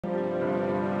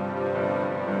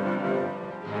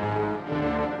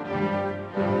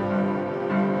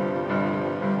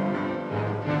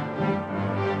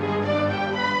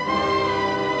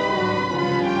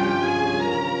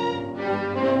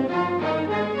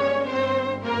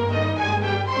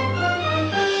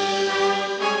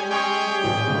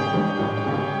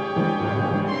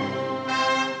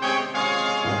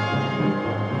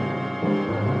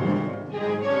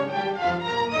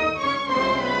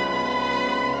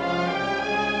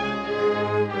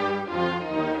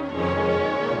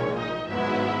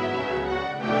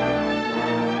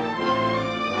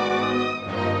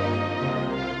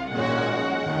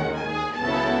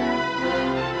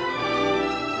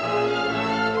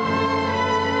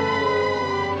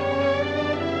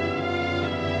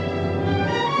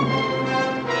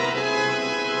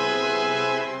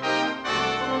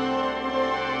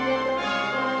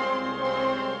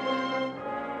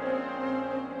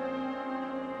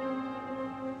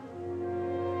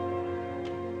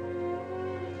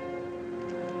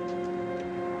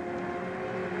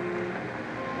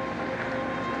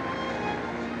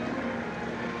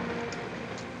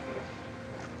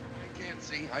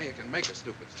see how you can make a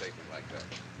stupid statement like that.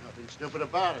 Nothing stupid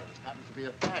about it. It happens to be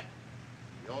a fact.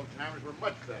 The old timers were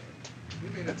much better. You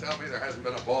mean to tell me there hasn't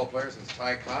been a ball player since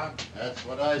Ty Cobb? That's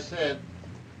what I said.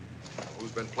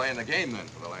 Who's been playing the game, then,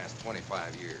 for the last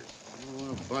 25 years?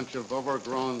 Oh, a bunch of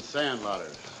overgrown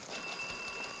sandlotters.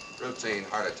 Routine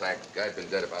heart attack. Guy'd been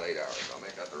dead about 8 hours. I'll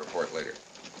make out the report later.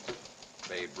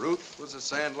 Babe Ruth was a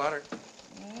sandlotter?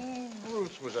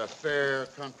 Bruce was a fair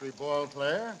country ball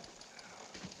player.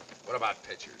 What about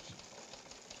pitchers?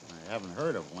 I haven't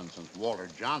heard of one since Walter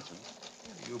Johnson.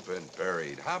 You've been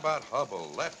buried. How about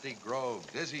Hubble, Lefty Grove,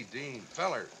 Dizzy Dean,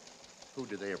 Feller? Who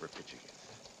did they ever pitch against?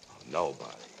 Oh,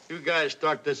 nobody. You guys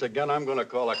start this again, I'm gonna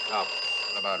call a cop.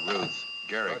 What about Ruth,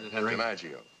 Garrick, Henry.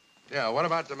 DiMaggio? Yeah, what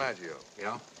about DiMaggio?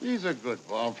 Yeah? He's a good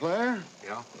ball player.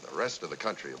 Yeah? Well, the rest of the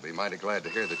country will be mighty glad to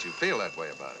hear that you feel that way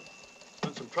about him.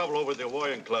 Been some trouble over at the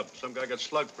Hawaiian Club. Some guy got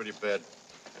slugged pretty bad.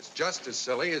 It's just as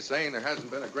silly as saying there hasn't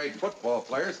been a great football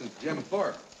player since Jim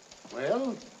Thorpe.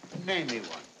 Well, name me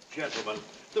one. Gentlemen,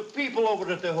 the people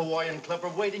over at the Hawaiian Club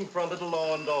are waiting for a little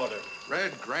law and order.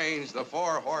 Red Grange, the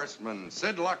Four Horsemen,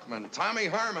 Sid Luckman, Tommy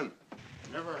Harmon.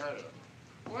 Never heard of it.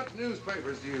 What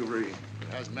newspapers do you read?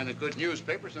 There hasn't been a good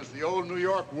newspaper since the old New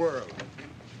York World.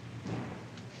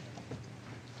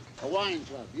 Hawaiian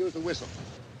Club, use the whistle.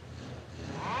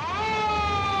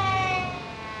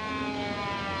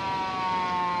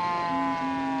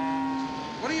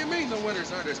 What do you mean the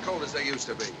winters aren't as cold as they used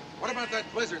to be? What about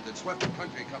that blizzard that swept the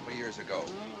country a couple of years ago?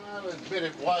 Well, I'll admit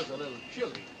it was a little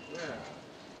chilly.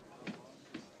 Yeah.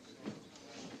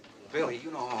 Billy, you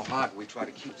know how hard we try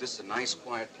to keep this a nice,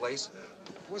 quiet place.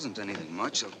 It wasn't anything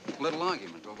much, a little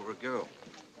argument over a girl.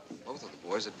 Both of the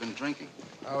boys had been drinking.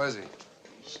 How is he?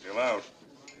 Still out.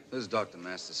 This is Dr.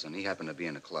 Masterson. He happened to be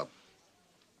in a club.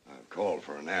 I called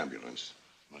for an ambulance.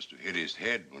 Must have hit his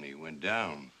head when he went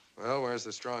down. Well, where's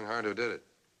the strong heart who did it?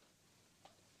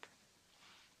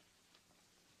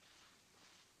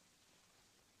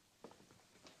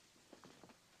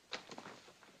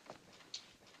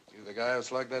 You the guy who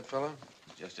slugged that fellow?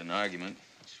 Just an argument.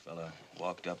 This fella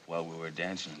walked up while we were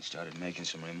dancing and started making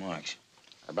some remarks.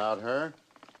 About her?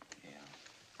 Yeah.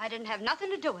 I didn't have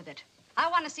nothing to do with it. I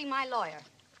want to see my lawyer.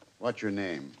 What's your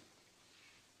name?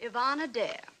 Ivana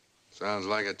Adair. Sounds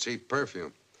like a cheap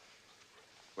perfume.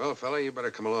 Well, fella, you better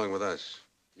come along with us.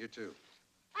 You too.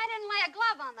 I didn't lay a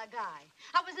glove on the guy.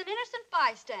 I was an innocent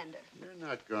bystander. You're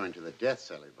not going to the death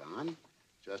cell, Yvonne.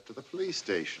 Just to the police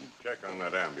station. Check on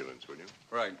that ambulance, will you?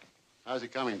 Right. How's he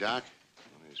coming, Doc?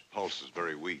 His pulse is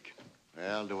very weak.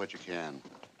 Well, do what you can.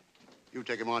 You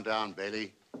take him on down,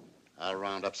 Bailey. I'll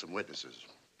round up some witnesses.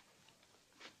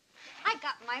 I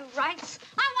got my rights.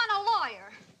 I want a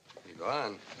lawyer.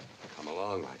 Yvonne, come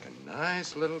along like a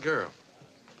nice little girl.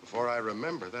 Before I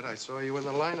remember that, I saw you in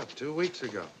the lineup 2 weeks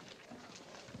ago.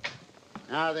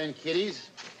 Now then, kiddies,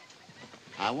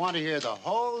 I want to hear the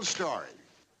whole story.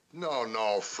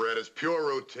 No, Fred. It's pure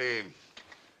routine.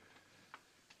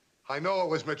 I know it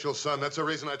was Mitchell's son. That's the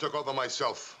reason I took over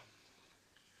myself.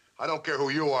 I don't care who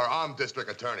you are. I'm district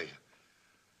attorney.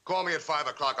 Call me at 5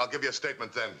 o'clock. I'll give you a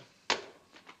statement then.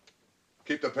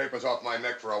 Keep the papers off my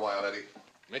neck for a while, Eddie.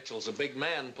 Mitchell's a big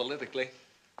man politically.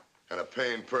 And a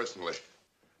pain personally.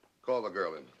 Call the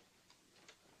girl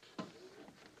in.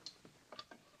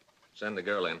 Send the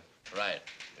girl in. Right,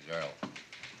 the girl.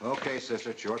 Okay,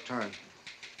 sister, it's your turn.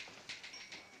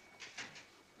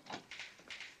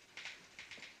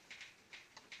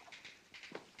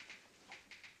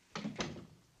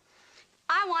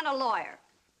 I want a lawyer.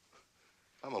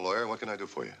 I'm a lawyer. What can I do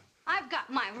for you? I've got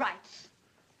my rights.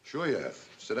 Sure you have.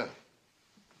 Sit down.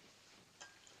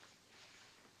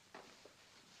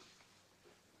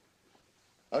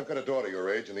 I've got a daughter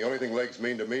your age, and the only thing legs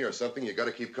mean to me are something you got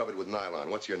to keep covered with nylon.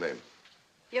 What's your name?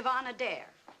 Ivana Adair.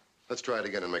 Let's try it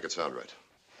again and make it sound right.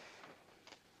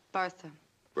 Bertha.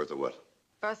 Bertha what?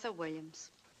 Bertha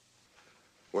Williams.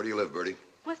 Where do you live, Bertie?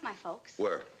 With my folks.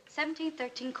 Where?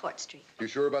 1713 Court Street. You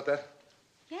sure about that?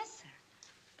 Yes, sir.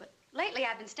 But lately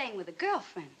I've been staying with a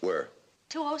girlfriend. Where?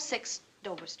 206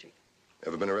 Dover Street.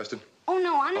 Ever been arrested? Oh,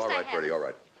 no, honest, All right, I haven't. Bertie, all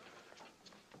right.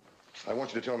 I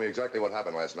want you to tell me exactly what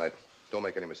happened last night. Don't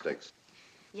make any mistakes.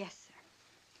 Yes, sir.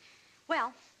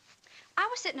 Well, I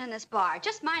was sitting in this bar,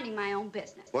 just minding my own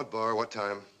business. What bar? What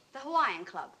time? The Hawaiian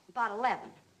Club, about 11.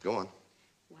 Go on.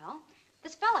 Well,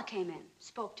 this fella came in,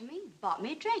 spoke to me, bought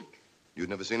me a drink. You'd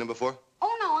never seen him before?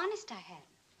 Oh, no, honest, I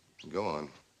hadn't. Go on.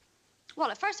 Well,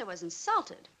 at first I was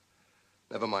insulted.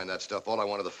 Never mind that stuff. All I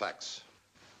want are the facts.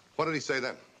 What did he say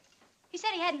then? He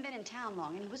said he hadn't been in town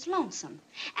long and he was lonesome.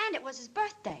 And it was his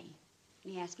birthday.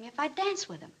 And he asked me if I'd dance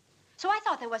with him. So I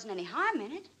thought there wasn't any harm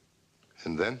in it.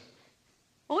 And then?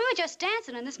 Well, we were just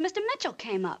dancing, and this Mr. Mitchell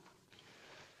came up.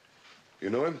 You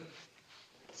knew him?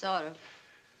 Sort of.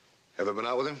 Ever been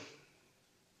out with him?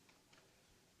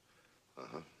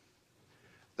 Uh-huh.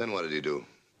 Then what did he do?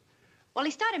 Well,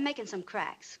 he started making some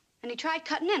cracks, and he tried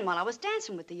cutting in while I was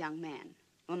dancing with the young man.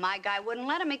 When my guy wouldn't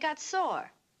let him, he got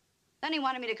sore. Then he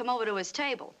wanted me to come over to his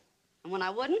table. And when I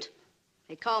wouldn't,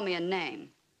 he called me a name.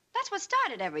 That's what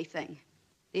started everything.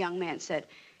 The young man said,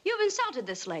 "You've insulted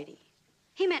this lady."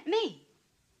 He meant me.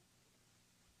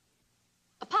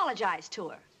 Apologized to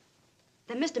her.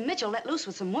 Then Mr. Mitchell let loose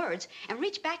with some words and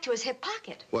reached back to his hip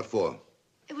pocket. What for?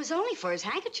 It was only for his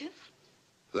handkerchief.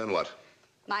 Then what?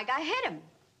 My guy hit him.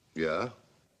 Yeah?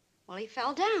 Well, he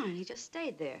fell down and he just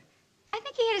stayed there. I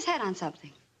think he hit his head on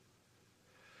something.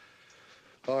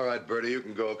 All right, Bertie, you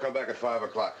can go. Come back at 5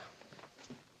 o'clock.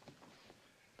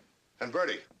 And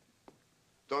Bertie,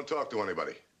 don't talk to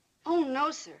anybody. Oh, no,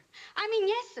 sir. I mean,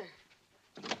 yes,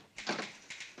 sir.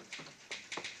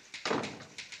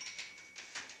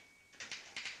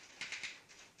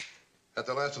 That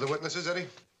the last of the witnesses, Eddie?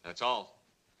 That's all.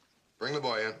 Bring the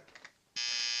boy in.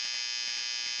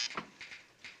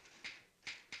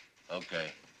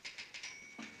 Okay.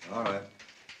 All right.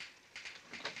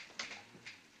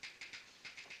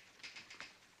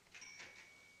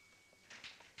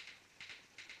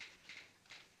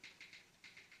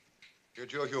 You're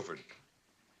Joe Huford.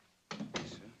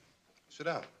 Yes, sir. Sit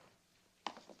down.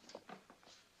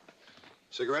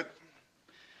 Cigarette?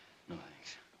 No,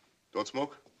 thanks. Don't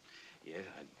smoke? Yeah,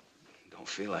 I don't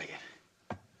feel like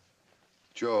it.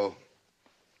 Joe,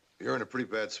 you're in a pretty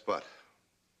bad spot.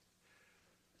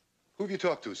 Who have you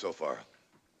talked to so far?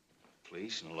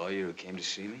 Police and a lawyer who came to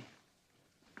see me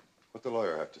What'd the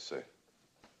lawyer have to say?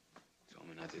 told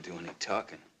me not to do any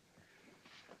talking.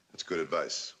 That's good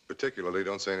advice. Particularly,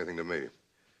 don't say anything to me.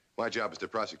 My job is to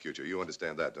prosecute you. You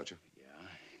understand that, don't you? Yeah?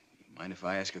 You mind if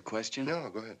I ask a question? No,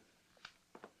 go ahead.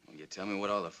 Will you tell me what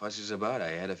all the fuss is about?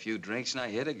 I had a few drinks and I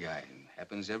hit a guy. It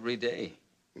happens every day.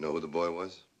 You know who the boy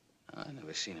was? I've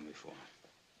never seen him before.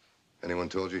 Anyone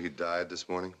told you he died this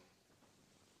morning?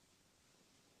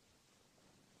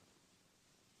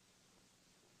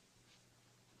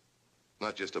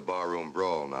 Not just a barroom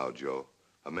brawl now, Joe.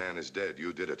 A man is dead.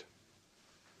 You did it.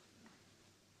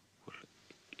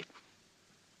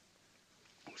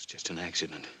 It was just an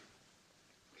accident.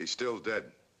 He's still dead.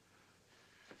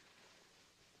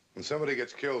 When somebody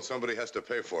gets killed, somebody has to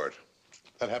pay for it.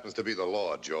 That happens to be the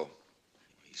law, Joe.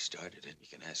 He started it. You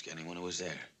can ask anyone who was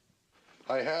there.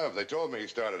 I have. They told me he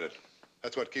started it.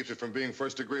 That's what keeps it from being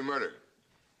first-degree murder.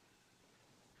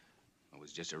 It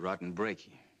was just a rotten break.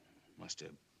 He must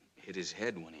have hit his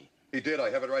head when he... He did. I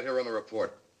have it right here on the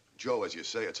report. Joe, as you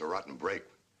say, it's a rotten break.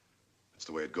 That's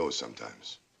the way it goes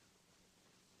sometimes.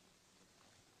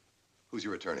 Who's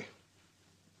your attorney?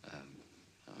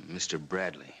 Mr.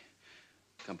 Bradley.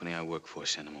 Company I work for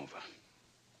sent him over.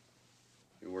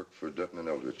 You work for Dutton and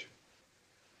Eldridge.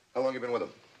 How long you been with him?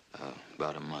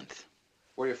 About a month.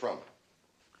 Where are you from?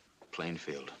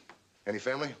 Plainfield. Any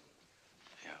family?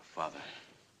 Yeah, father.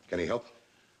 Can he help?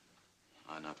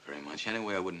 Not very much.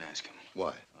 Anyway, I wouldn't ask him.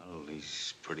 Why? Well,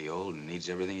 he's pretty old and needs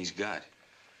everything he's got.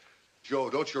 Joe,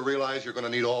 don't you realize you're going to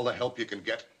need all the help you can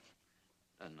get?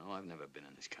 No, I've never been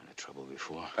in this kind of trouble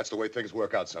before. That's the way things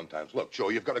work out sometimes. Look, Joe,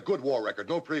 you've got a good war record,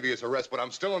 no previous arrest, but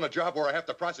I'm still on a job where I have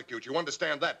to prosecute. You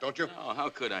understand that, don't you? No, how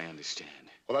could I understand?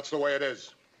 Well, that's the way it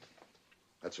is.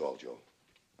 That's all, Joe.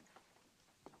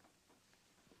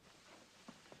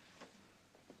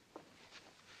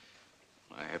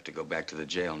 I have to go back to the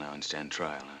jail now and stand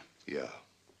trial, huh? Yeah.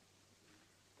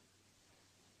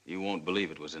 You won't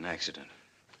believe it was an accident.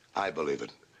 I believe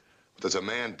it. But there's a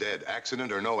man dead.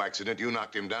 Accident or no accident, you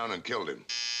knocked him down and killed him.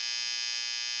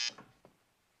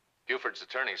 Buford's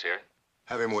attorney's here.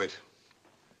 Have him wait.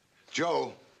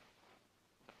 Joe,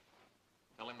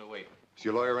 Tell him to wait. is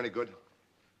your lawyer any good?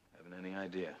 Haven't any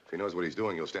idea. If he knows what he's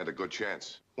doing, you'll stand a good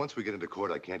chance. Once we get into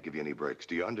court, I can't give you any breaks.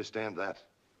 Do you understand that?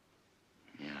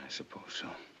 Yeah, I suppose so.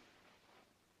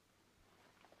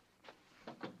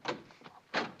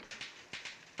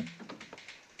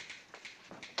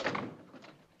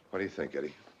 What do you think,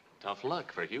 Eddie? Tough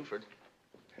luck for Huford.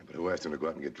 Yeah, but who asked him to go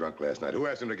out and get drunk last night? Who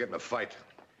asked him to get in a fight?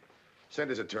 Send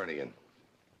his attorney in.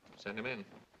 Send him in.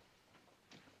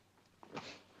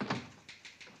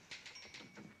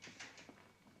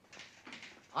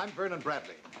 I'm Vernon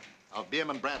Bradley of Beam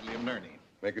and Bradley of Nerney.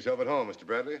 Make yourself at home, Mr.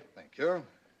 Bradley. Thank you. Sure.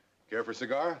 Care for a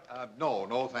cigar?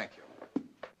 No, thank you.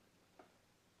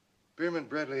 Bierman,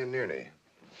 Bradley, and Nearney.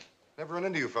 Never run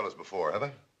into you fellas before, have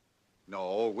I?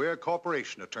 No, we're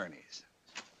corporation attorneys.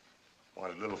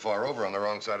 Wanted a little far over on the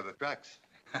wrong side of the tracks.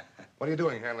 What are you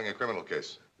doing handling a criminal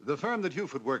case? The firm that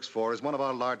Huford works for is one of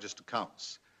our largest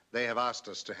accounts. They have asked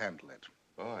us to handle it.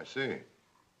 Oh, I see.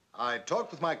 I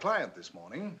talked with my client this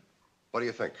morning. What do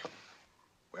you think?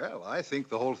 Well, I think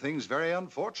the whole thing's very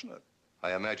unfortunate.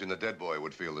 I imagine the dead boy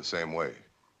would feel the same way.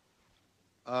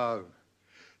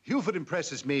 Huford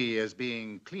impresses me as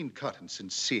being clean-cut and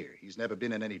sincere. He's never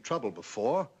been in any trouble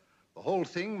before. The whole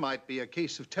thing might be a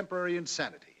case of temporary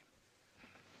insanity.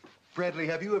 Bradley,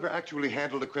 have you ever actually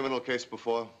handled a criminal case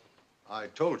before? I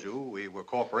told you we were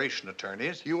corporation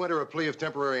attorneys. You enter a plea of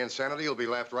temporary insanity, you'll be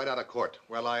laughed right out of court.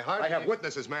 Well, I hardly... I have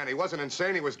witnesses, man. He wasn't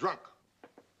insane, he was drunk.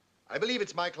 I believe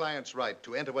it's my client's right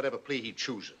to enter whatever plea he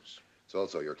chooses. It's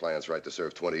also your client's right to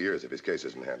serve 20 years if his case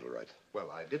isn't handled right.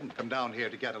 Well, I didn't come down here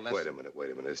to get a lesson.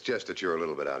 Wait a minute. It's just that you're a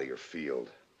little bit out of your field.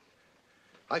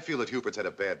 I feel that Huford's had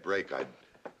a bad break.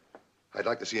 I'd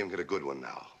like to see him get a good one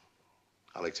now.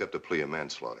 I'll accept a plea of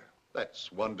manslaughter.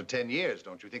 That's 1 to 10 years.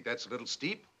 Don't you think that's a little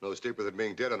steep? No steeper than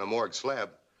being dead on a morgue slab.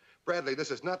 Bradley,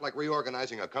 this is not like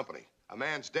reorganizing a company. A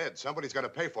man's dead. Somebody's got to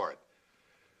pay for it.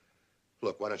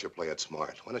 Look, why don't you play it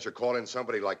smart? Why don't you call in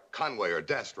somebody like Conway or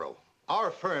Dastro?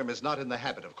 Our firm is not in the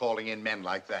habit of calling in men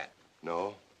like that.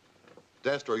 No?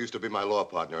 Dastro used to be my law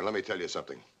partner, and let me tell you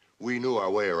something. We knew our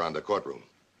way around the courtroom.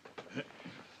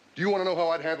 Do you want to know how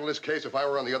I'd handle this case if I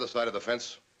were on the other side of the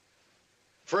fence?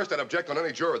 First, I'd object on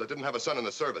any juror that didn't have a son in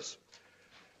the service.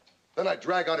 Then I'd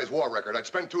drag out his war record. I'd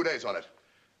spend 2 days on it.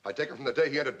 I'd take him from the day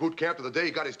he entered boot camp to the day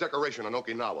he got his decoration on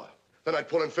Okinawa. Then I'd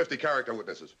pull in 50 character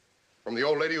witnesses. From the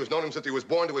old lady who's known him since he was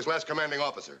born to his last commanding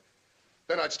officer.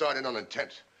 Then I'd start in on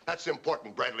intent. That's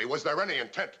important, Bradley. Was there any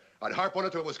intent? I'd harp on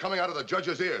it till it was coming out of the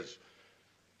judge's ears.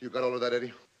 You got all of that,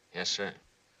 Eddie? Yes, sir.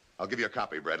 I'll give you a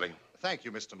copy, Bradley. Thank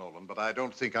you, Mr. Nolan, but I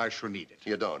don't think I shall need it.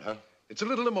 You don't, huh? It's a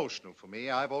little emotional for me.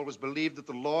 I've always believed that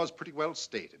the law is pretty well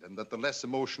stated and that the less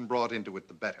emotion brought into it,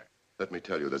 the better. Let me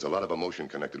tell you, there's a lot of emotion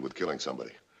connected with killing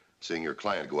somebody. Seeing your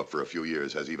client go up for a few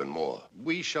years has even more.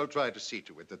 We shall try to see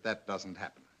to it that that doesn't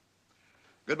happen.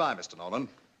 Goodbye, Mr. Nolan.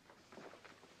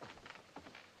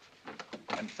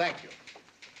 And thank you.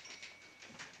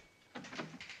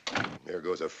 There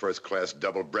goes a first-class,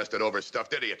 double-breasted,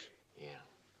 overstuffed idiot. Yeah.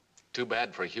 Too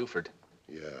bad for Huford.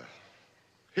 Yeah.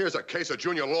 Here's a case a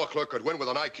junior law clerk could win with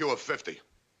an IQ of 50.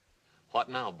 What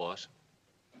now, boss?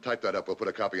 Type that up. We'll put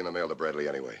a copy in the mail to Bradley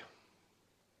anyway.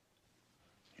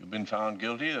 You've been found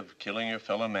guilty of killing your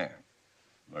fellow man.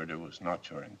 Murder was not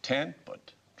your intent,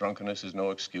 but drunkenness is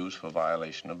no excuse for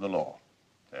violation of the law.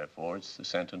 Therefore, it's the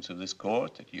sentence of this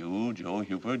court that you, Joe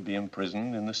Huford, be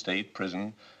imprisoned in the state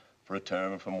prison for a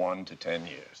term from 1 to 10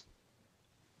 years.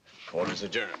 Court is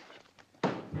adjourned.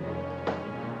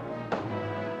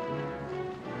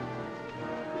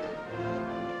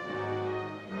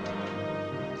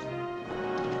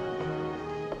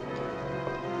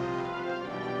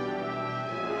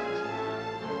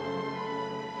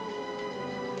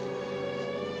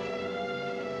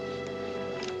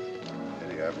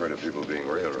 I've heard of people being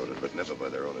railroaded, but never by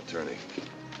their own attorney.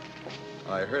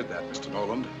 I heard that, Mr.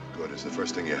 Nolan. Good. It's the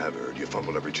first thing you have heard. You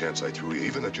fumbled every chance I threw you.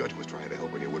 Even the judge was trying to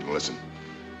help when you wouldn't listen.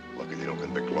 Lucky they don't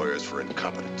convict lawyers for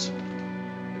incompetence. If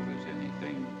there's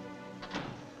anything,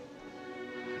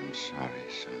 I'm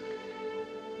sorry, son.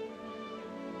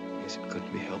 Yes, it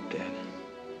couldn't be helped, Dad.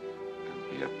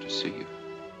 I'll be up to see you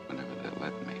whenever they'll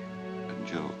let me. And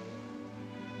Joe,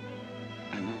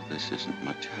 I know this isn't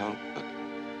much help, but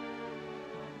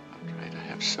I'll try to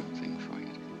have something for you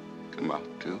to come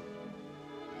out to.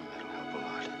 That'll help a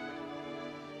lot.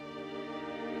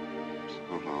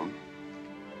 So long.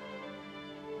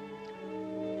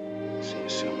 See you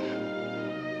soon.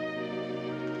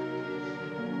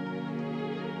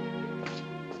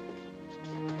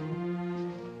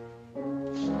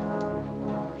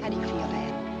 How do you feel,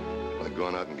 Dad? Like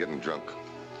going out and getting drunk.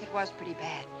 It was pretty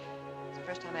bad. It's the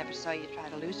first time I ever saw you try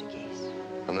to lose a case.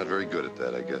 I'm not very good at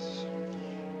that, I guess.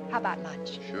 How about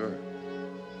lunch? Sure.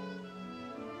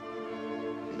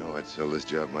 You know, I'd sell this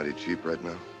job mighty cheap right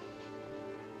now.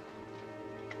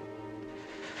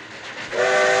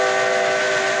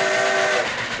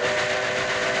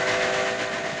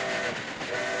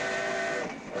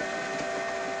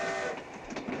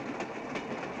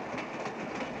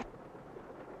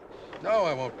 No,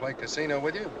 I won't play casino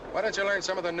with you. Why don't you learn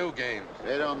some of the new games?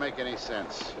 They don't make any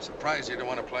sense. Surprised you don't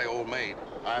want to play old maid.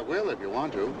 I will if you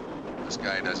want to. This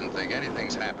guy doesn't think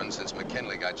anything's happened since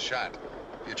McKinley got shot.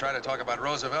 If you try to talk about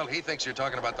Roosevelt, he thinks you're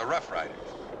talking about the Rough Riders.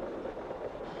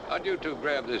 How'd you two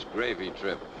grab this gravy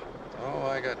trip? Oh,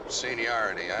 I got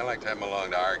seniority. I like to have him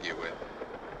along to argue with.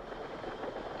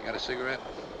 You got a cigarette?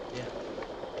 Yeah.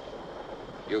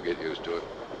 You'll get used to it.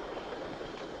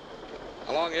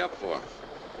 How long you up for?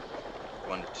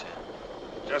 1 to 10.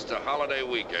 Just a holiday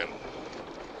weekend.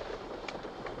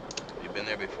 You been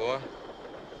there before?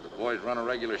 The boys run a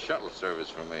regular shuttle service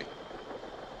for me.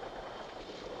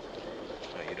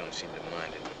 Oh, you don't seem to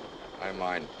mind it. I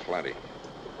mind plenty.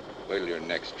 Wait till your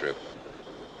next trip.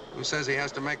 Who says he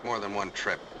has to make more than one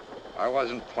trip? I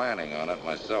wasn't planning on it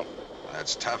myself.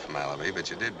 That's tough, Malaby, but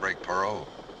you did break parole.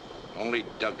 Only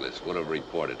Douglas would have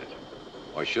reported it.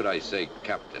 Or should I say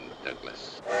Captain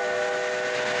Douglas.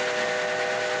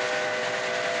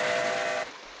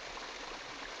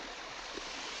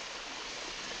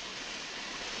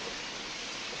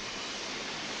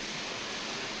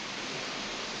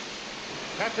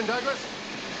 Captain Douglas,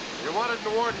 you're wanted in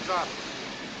the warden's office.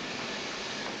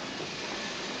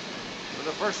 For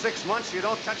the first 6 months, you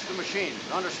don't touch the machine.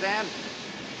 Understand?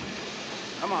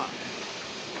 Come on.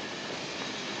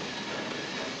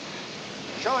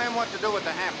 Show him what to do with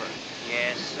the hamper.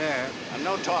 Yes, sir. And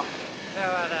no talking.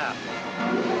 Fill it up.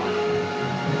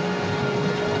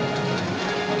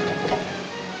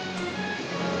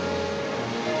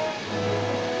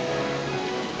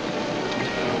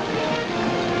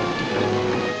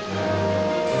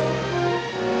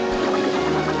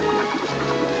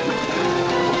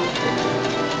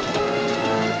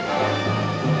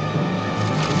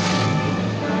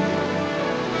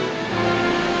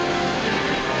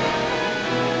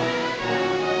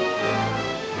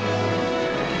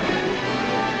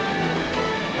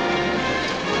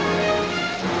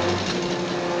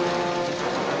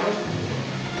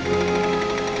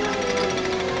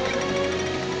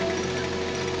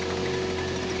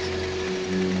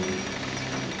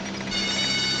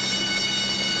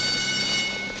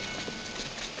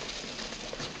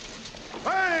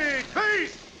 Hey,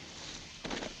 peace!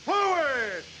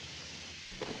 Forward!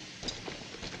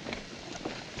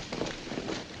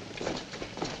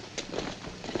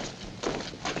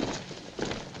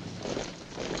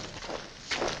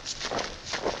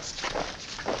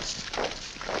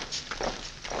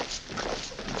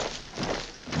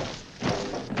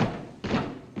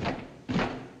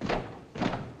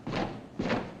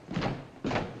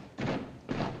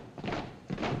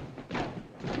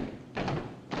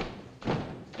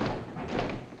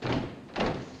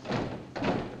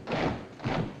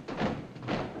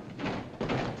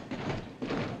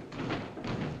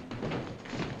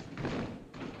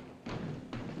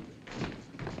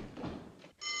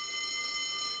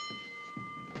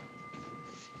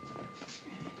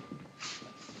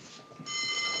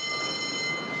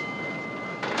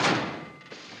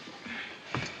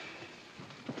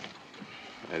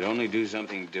 I'd only do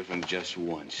something different just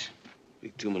once. Be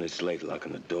 2 minutes late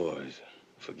locking the doors.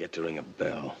 Forget to ring a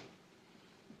bell.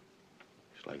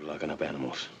 It's like locking up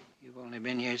animals. You've only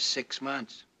been here 6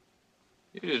 months.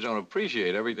 You just don't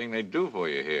appreciate everything they do for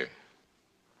you here.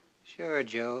 Sure,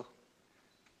 Joe.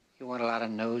 You want a lot of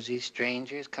nosy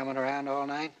strangers coming around all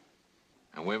night?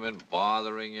 And women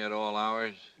bothering you at all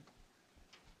hours.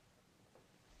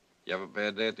 You have a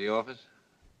bad day at the office?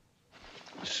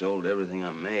 I sold everything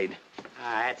I made.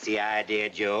 That's the idea,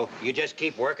 Joe. You just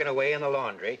keep working away in the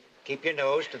laundry. Keep your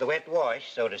nose to the wet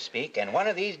wash, so to speak, and one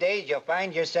of these days you'll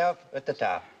find yourself at the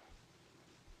top.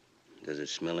 Does it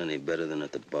smell any better than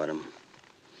at the bottom?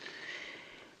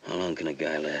 How long can a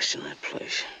guy last in that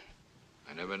place?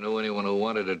 I never knew anyone who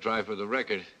wanted to try for the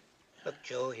record. Look,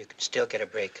 Joe, you can still get a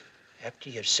break. After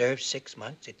you've served 6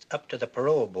 months, it's up to the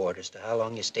parole board as to how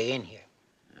long you stay in here.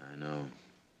 I know.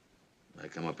 I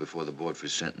come up before the board for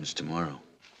sentence tomorrow.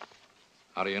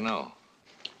 How do you know?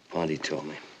 Ponty told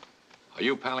me. Are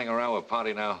you palling around with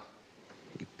Ponty now?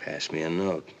 He passed me a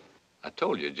note. I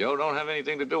told you, Joe, don't have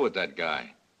anything to do with that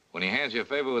guy. When he hands you a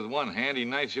favor with one hand, he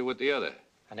knights you with the other.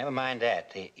 Now, never mind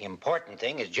that. The important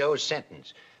thing is Joe's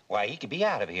sentence. Why, he could be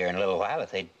out of here in a little while if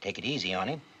they'd take it easy on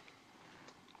him.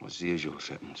 What's the usual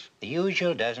sentence? The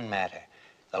usual doesn't matter.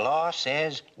 The law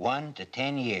says 1 to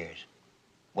 10 years.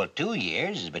 Well, 2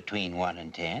 years is between 1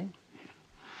 and 10.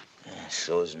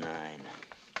 So's 9.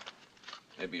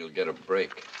 Maybe you'll get a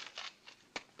break.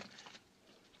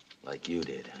 Like you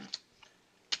did, huh?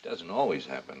 It doesn't always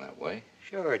happen that way.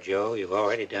 Sure, Joe. You've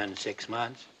already done 6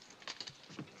 months.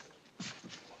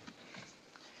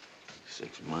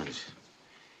 6 months.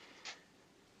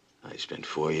 I spent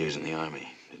 4 years in the Army.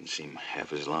 Didn't seem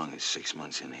half as long as 6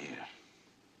 months in here.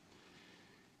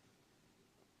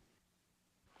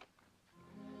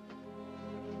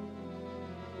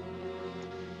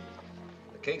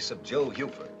 The case of Joe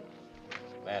Huford.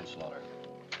 Manslaughter.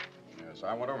 Yes,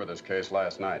 I went over this case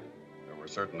last night. There were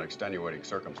certain extenuating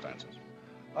circumstances.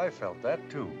 I felt that,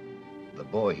 too. The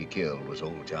boy he killed was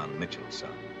old John Mitchell's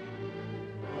son.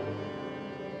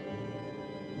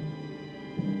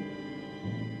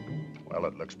 Well,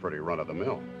 it looks pretty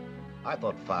run-of-the-mill. I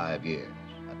thought 5 years.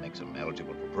 That makes him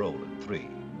eligible for parole in 3.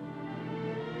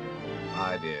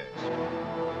 5 years.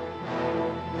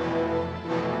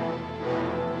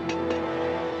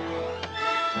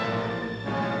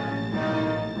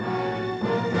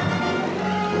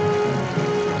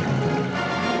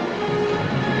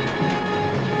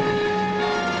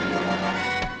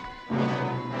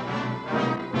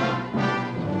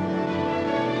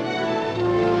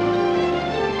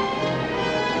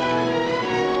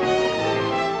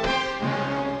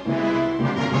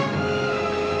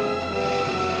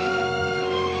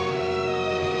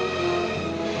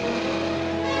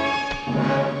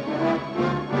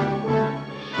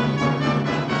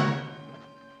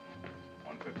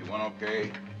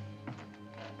 Okay.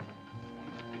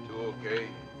 152 okay.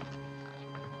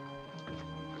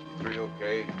 153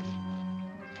 okay.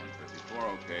 154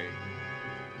 okay.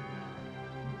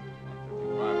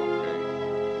 155 okay.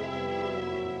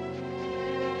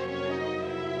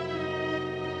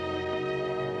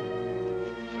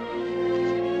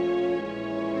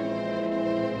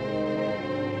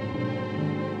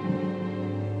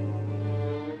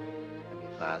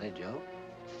 Your father, Joe?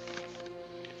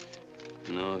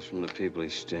 No, it's from the people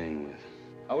he's staying with.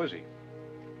 How is he?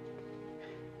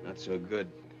 Not so good.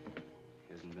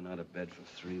 He hasn't been out of bed for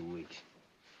 3 weeks.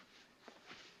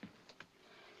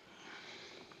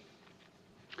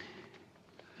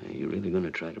 Are you really going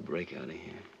to try to break out of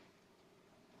here?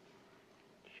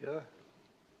 Sure.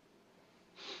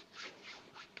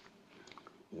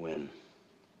 When?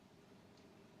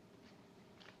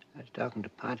 I was talking to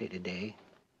Ponty today.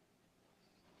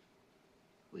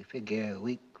 We figure a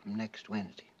week from next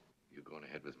Wednesday. You going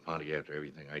ahead with Ponty after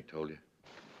everything I told you?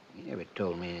 You never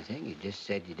told me anything. You just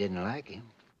said you didn't like him.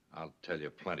 I'll tell you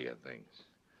plenty of things.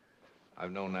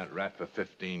 I've known that rat for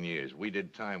 15 years. We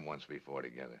did time once before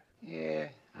together. Yeah,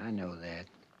 I know that.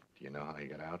 Do you know how he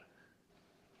got out?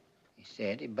 He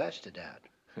said he busted out.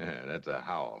 That's a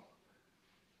howl.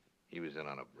 He was in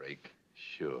on a break,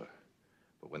 sure.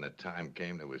 But when the time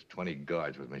came, there was 20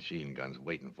 guards with machine guns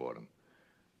waiting for them.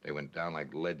 They went down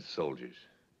like lead soldiers.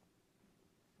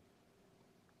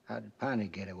 How did Ponty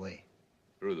get away?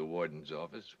 Through the warden's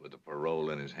office with a parole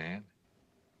in his hand.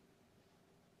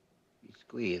 He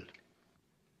squealed.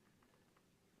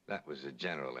 That was the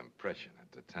general impression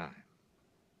at the time.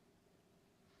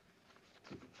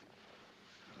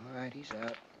 All right, he's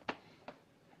out.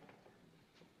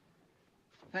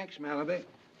 Thanks, Malaby.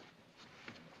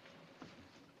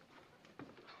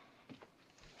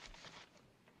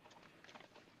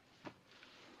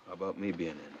 How about me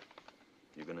being in?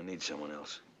 You're gonna need someone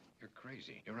else. You're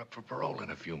crazy. You're up for parole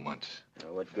in a few months.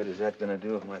 Now, what good is that gonna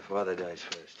do if my father dies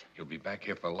first? You'll be back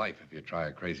here for life if you try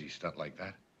a crazy stunt like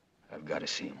that. I've got to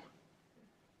see him.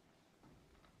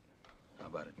 How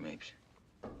about it, Mapes?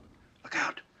 Look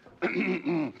out.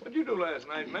 What'd you do last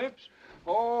night, Mapes?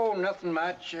 Oh, nothing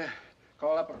much.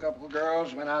 Called up a couple of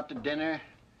girls, went out to dinner,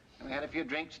 and we had a few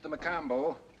drinks at the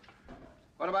Macombo.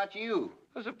 What about you?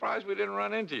 I'm surprised we didn't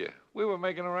run into you. We were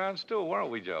making around too,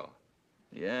 weren't we, Joe?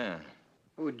 Yeah.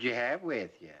 Who'd you have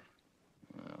with you?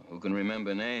 Well, who can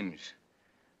remember names?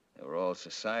 They were all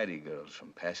society girls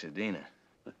from Pasadena.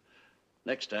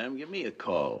 Next time, give me a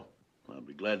call. I'll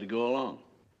be glad to go along.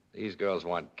 These girls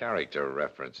want character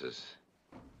references.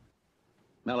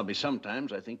 Malaby,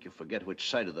 sometimes I think you forget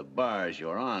which side of the bars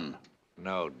you're on.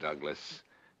 No, Douglas.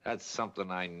 That's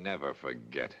something I never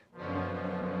forget.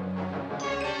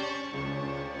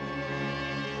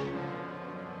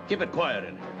 Keep it quiet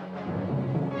in here.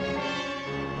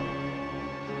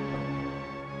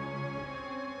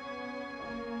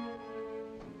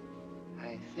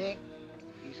 I think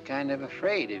he's kind of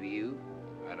afraid of you.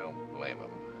 I don't blame him.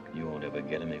 You won't ever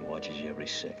get him. He watches you every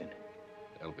second.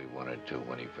 There'll be one or two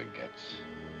when he forgets.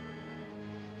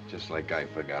 Just like I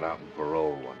forgot out on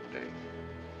parole one day.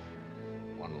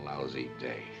 One lousy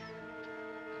day.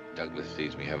 Douglas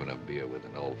sees me having a beer with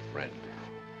an old friend.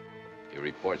 He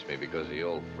reports me because the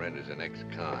old friend is an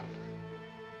ex-con.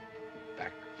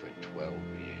 Back for 12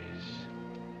 years.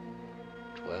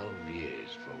 12 years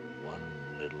for one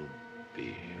little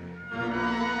beer.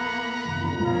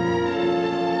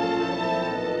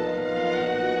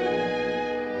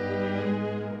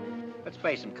 Let's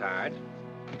play some cards.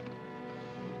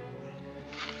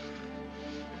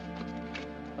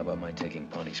 How about my taking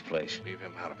Ponty's place? Leave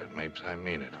him out of it, Mapes. I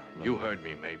mean it. You heard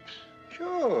me, Mapes.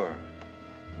 Sure.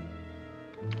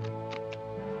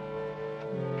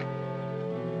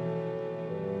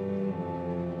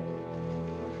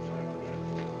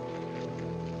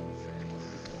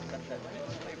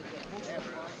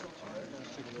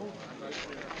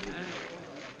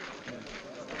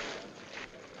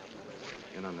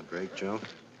 break, Joe?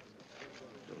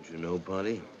 Don't you know,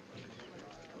 buddy?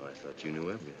 Oh, I thought you knew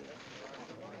everything.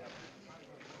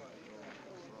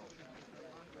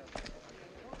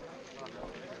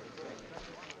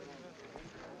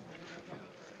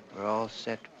 We're all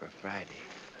set for Friday.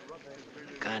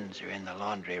 The guns are in the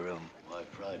laundry room. Why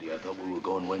Friday? I thought we were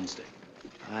going Wednesday.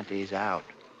 Auntie's out.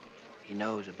 He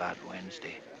knows about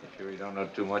Wednesday. You sure you don't know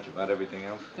too much about everything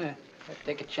else? Let's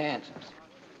take a chance.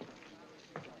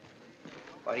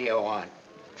 What do you want?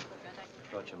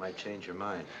 Thought you might change your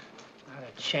mind. Not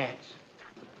a chance.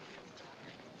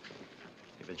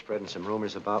 You've been spreading some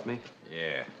rumors about me?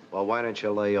 Yeah. Well, why don't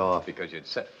you lay off? Because you'd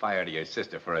set fire to your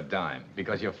sister for a dime.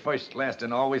 Because you're first, last,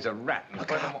 and always a rat. And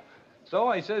furthermore... So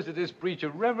I says to this preacher,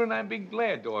 Reverend, I'd be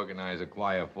glad to organize a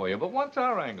choir for you, but what's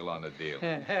our angle on the deal? All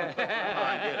right,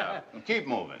 get up and keep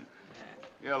moving.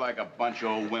 You're like a bunch of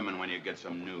old women when you get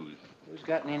some news. Who's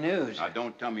got any news? Now,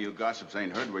 don't tell me you gossips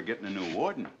ain't heard we're getting a new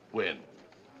warden. When?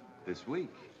 This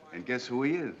week. And guess who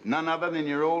he is? None other than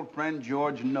your old friend,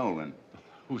 George Nolan.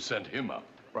 Who sent him up?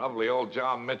 Probably old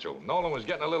John Mitchell. Nolan was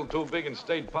getting a little too big in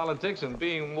state politics, and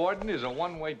being warden is a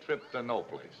one-way trip to no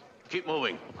place. Keep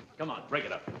moving. Come on, break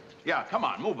it up. Yeah, come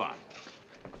on, move on.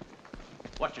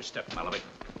 Watch your step, Malaby.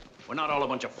 We're not all a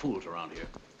bunch of fools around here.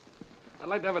 I'd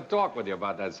like to have a talk with you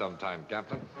about that sometime,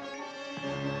 Captain.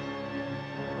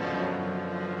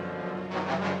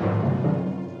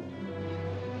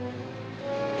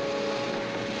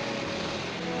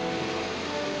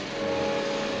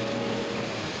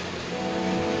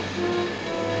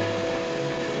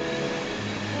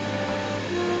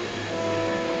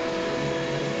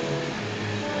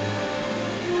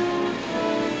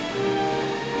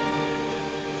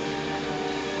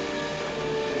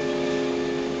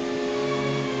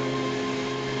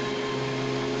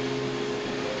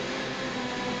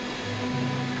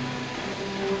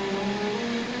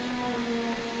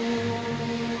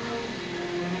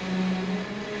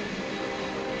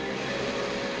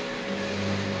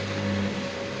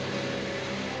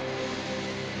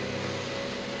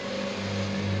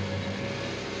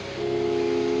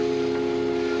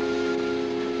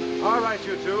 All right,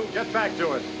 you two, get back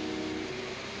to it.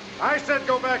 I said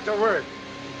go back to work.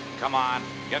 Come on,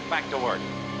 get back to work.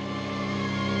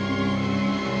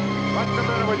 What's the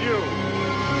matter with you?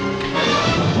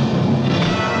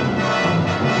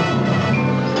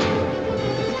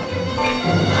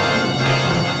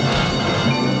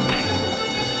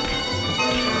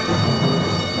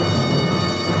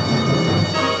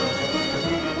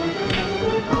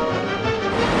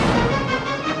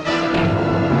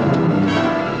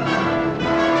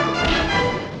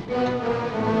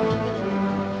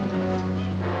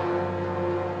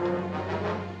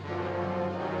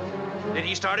 Did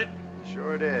he start it?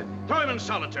 Sure did. Throw him in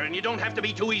solitary, and you don't have to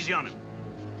be too easy on him.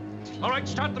 All right,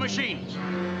 start the machines.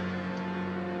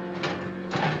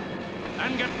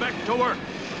 And get back to work.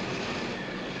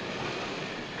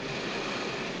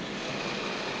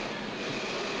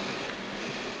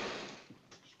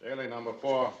 Staley, number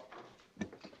 4.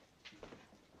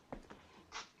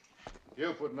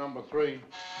 Buford, number 3.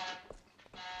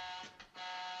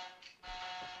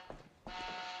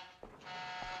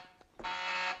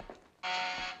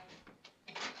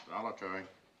 Solitary.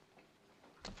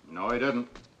 No, he didn't.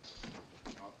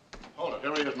 Hold it,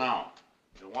 here he is now.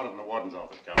 You're wanted in the warden's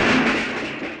office, Captain.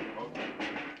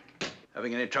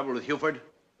 Having any trouble with Huford?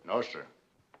 No, sir.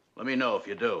 Let me know if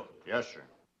you do. Yes, sir.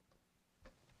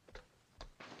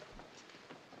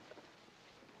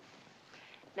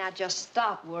 Now just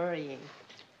stop worrying.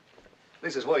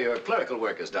 This is where your clerical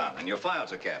work is done and your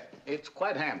files are kept. It's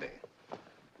quite handy.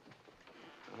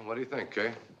 Well, what do you think,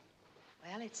 Kay?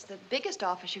 Well, it's the biggest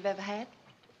office you've ever had.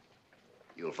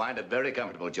 You'll find it very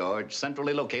comfortable, George.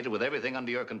 Centrally located with everything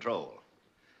under your control.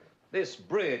 This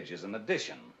bridge is an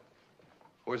addition.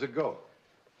 Where's it go?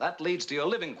 That leads to your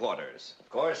living quarters. Of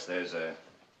course, there's a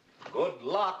good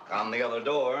lock on the other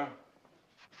door.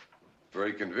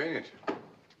 Very convenient.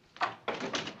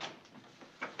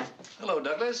 Hello,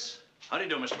 Douglas. How do you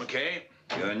do, Mr. McKay?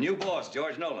 Your new boss,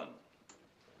 George Nolan.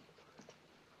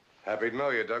 Happy to know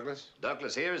you, Douglas.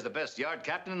 Douglas here is the best yard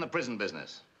captain in the prison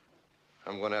business.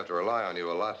 I'm going to have to rely on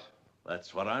you a lot.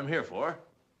 That's what I'm here for.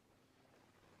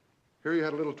 Hear you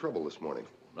had a little trouble this morning.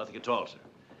 Nothing at all, sir.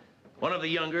 One of the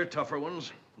younger, tougher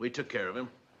ones. We took care of him.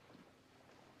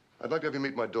 I'd like to have you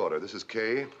meet my daughter. This is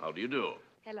Kay. How do you do?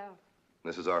 Hello.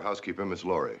 This is our housekeeper, Miss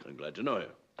Laurie. I'm glad to know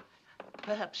you.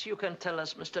 Perhaps you can tell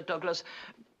us, Mr. Douglas,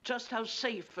 just how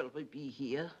safe will we be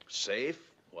here? Safe?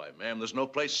 Why, ma'am, there's no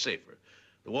place safer.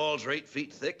 The walls are 8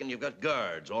 feet thick, and you've got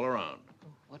guards all around.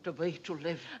 What a way to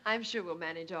live. I'm sure we'll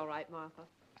manage all right, Martha.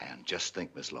 And just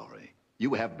think, Miss Laurie,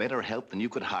 You have better help than you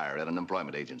could hire at an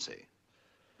employment agency.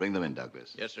 Bring them in,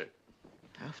 Douglas. Yes, sir.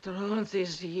 After all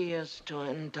these years to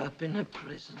end up in a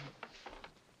prison.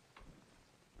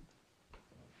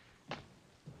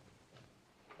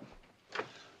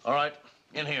 All right,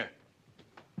 in here.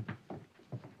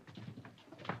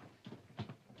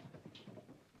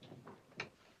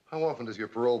 How often does your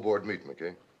parole board meet,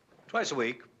 McKay? Twice a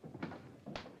week.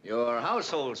 Your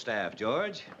household staff,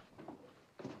 George.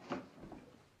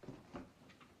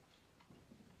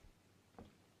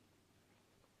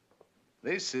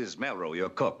 This is Melrose, your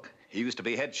cook. He used to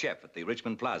be head chef at the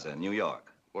Richmond Plaza in New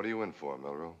York. What are you in for,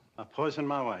 Melrose? I poisoned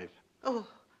my wife. Oh,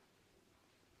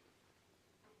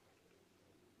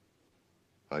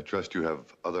 I trust you have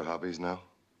other hobbies now?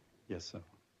 Yes, sir.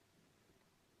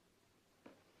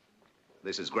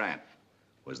 This is Grant.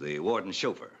 Was the warden's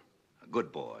chauffeur. A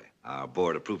good boy. Our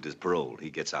board approved his parole. He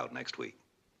gets out next week.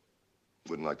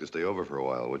 Wouldn't like to stay over for a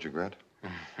while, would you, Grant?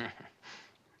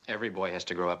 Every boy has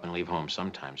to grow up and leave home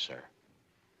sometime, sir.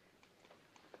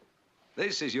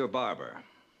 This is your barber.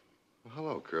 Well,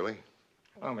 hello, Curly.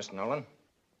 Hello, Miss Nolan.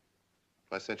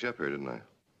 I sent you up here, didn't I?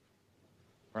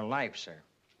 For life, sir.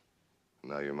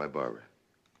 Now you're my barber.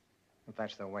 If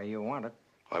that's the way you want it.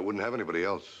 I wouldn't have anybody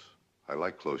else. I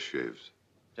like close shaves.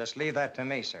 Just leave that to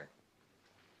me, sir.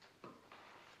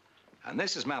 And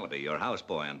this is Malaby, your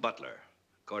houseboy and butler.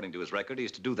 According to his record, he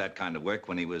used to do that kind of work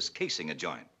when he was casing a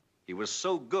joint. He was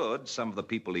so good, some of the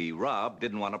people he robbed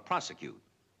didn't want to prosecute.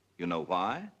 You know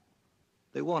why?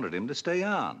 They wanted him to stay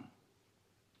on.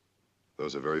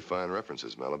 Those are very fine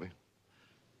references, Malaby.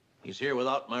 He's here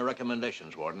without my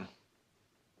recommendations, Warden.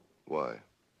 Why?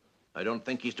 I don't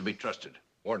think he's to be trusted.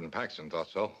 Warden Paxton thought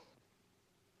so.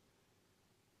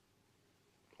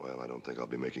 Well, I don't think I'll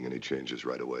be making any changes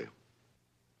right away.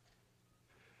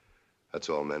 That's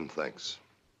all, men. Thanks.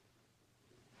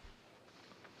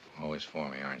 Always for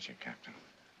me, aren't you, Captain?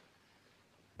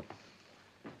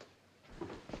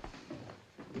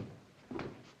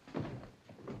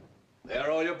 There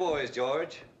are all your boys,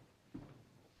 George.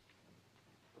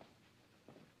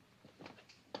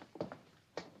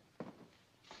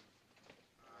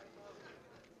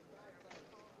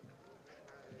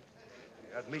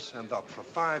 He had me sent up for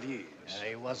 5 years.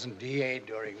 He wasn't DA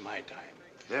during my time.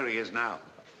 There he is now.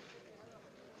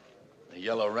 The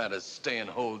yellow rat is staying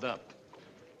holed up.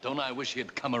 Don't I wish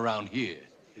he'd come around here?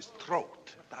 His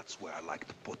throat. That's where I like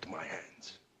to put my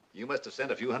hands. You must have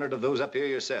sent a few hundred of those up here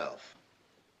yourself.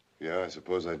 Yeah, I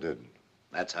suppose I did.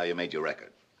 That's how you made your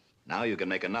record. Now you can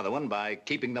make another one by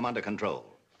keeping them under control.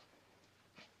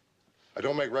 I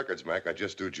don't make records, Mac. I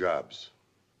just do jobs.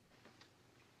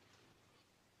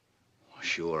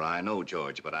 Sure, I know,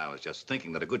 George, but I was just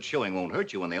thinking that a good showing won't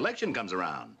hurt you when the election comes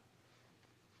around.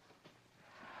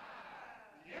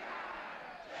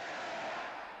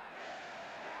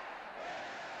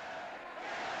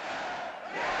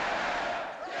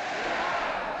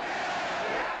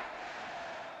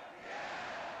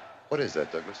 What is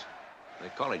that, Douglas? They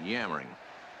call it yammering.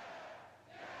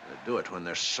 They do it when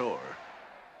they're sore.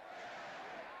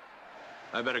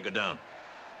 I better go down.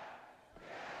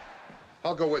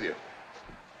 I'll go with you.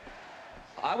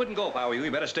 I wouldn't go if I were you.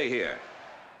 You better stay here.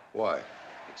 Why? It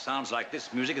sounds like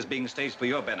this music is being staged for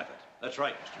your benefit. That's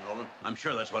right, Mr. Nolan. I'm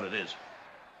sure that's what it is.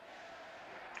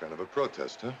 Kind of a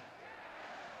protest, huh?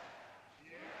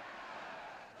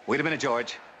 Wait a minute,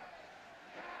 George.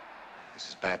 This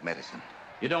is bad medicine.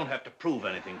 You don't have to prove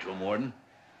anything to him, Warden.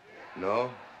 No?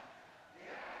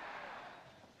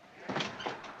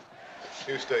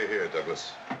 You stay here,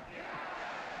 Douglas.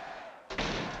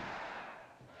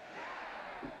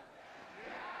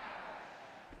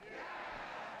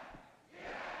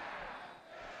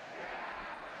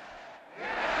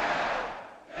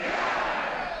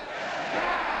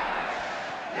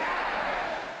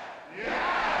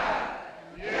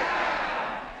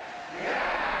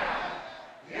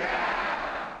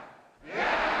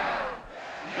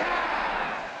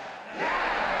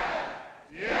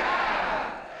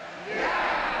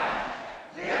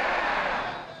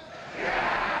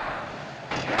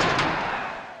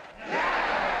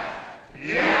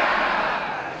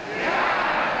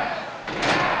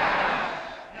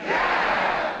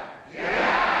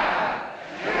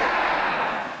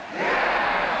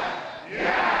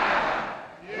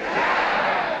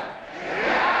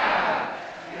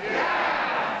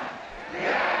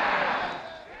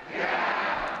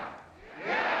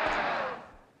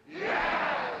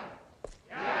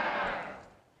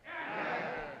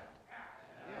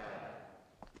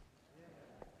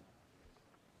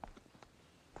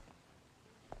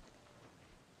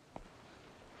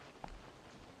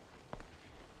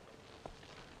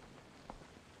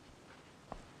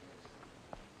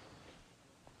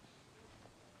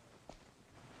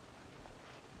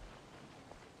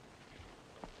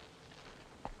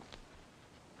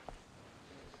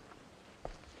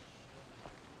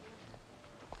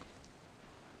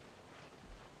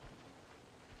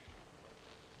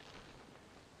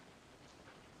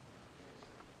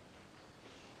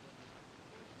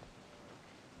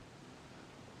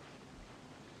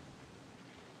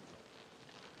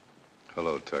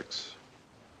 Hello, Tex.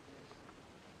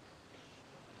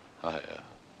 Hi,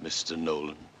 Mr.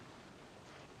 Nolan.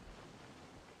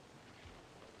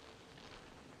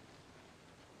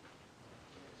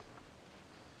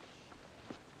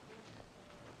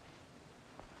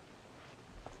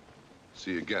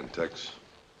 See you again, Tex.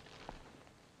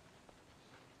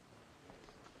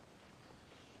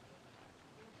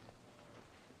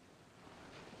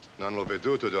 Non l'ho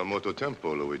veduto da molto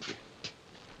tempo, Luigi.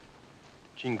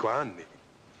 5 anni,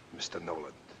 Mr.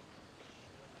 Nolan.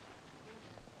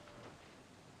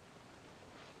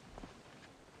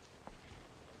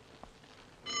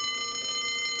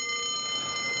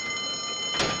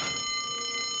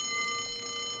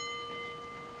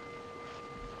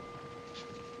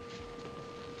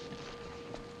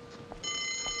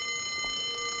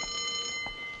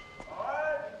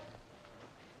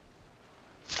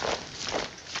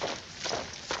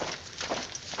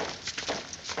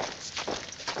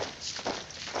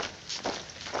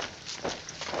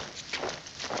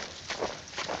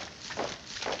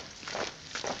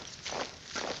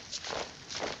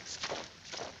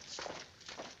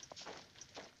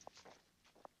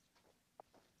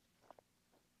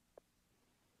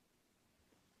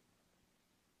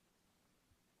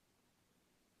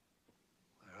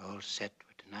 We're all set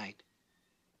for tonight.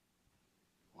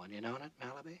 Want in on it,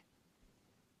 Malaby?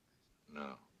 No.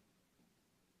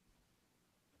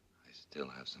 I still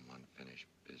have some unfinished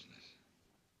business.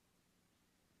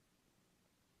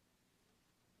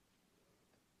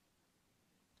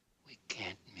 We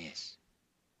can't miss.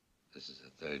 This is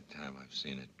the third time I've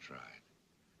seen it tried.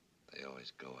 They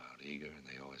always go out eager and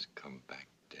they always come back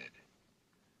dead.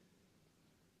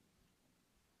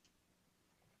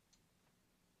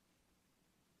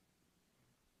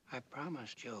 I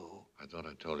promised Joe. I thought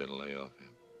I told you to lay off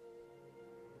him.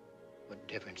 What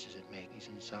difference does it make? He's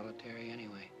in solitary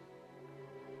anyway.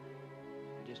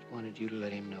 I just wanted you to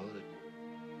let him know that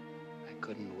I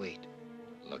couldn't wait.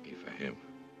 Lucky for him.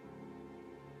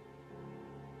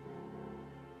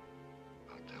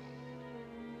 I'll tell him.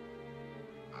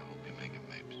 I hope you make him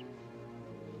Mapes.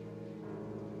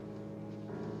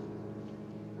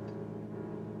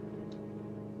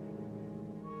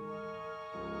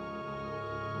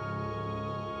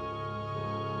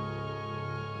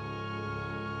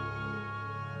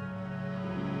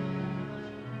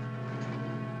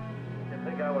 You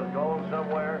think I was going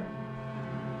somewhere?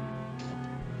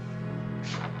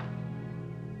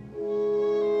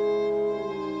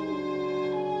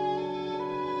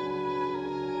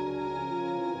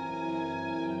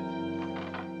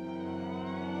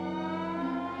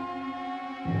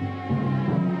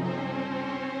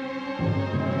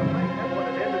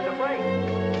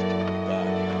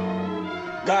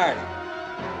 Guard!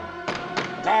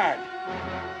 Guard!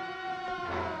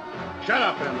 Shut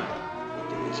up, Emma. What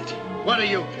day is it? What do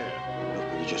you care?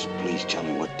 Look, will you just please tell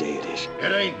me what day it is?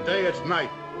 It ain't day, it's night.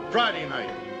 Friday night.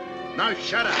 Now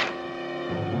shut up.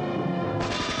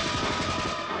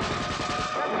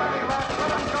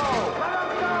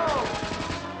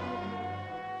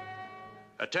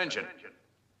 Attention.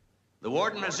 The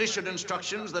warden has issued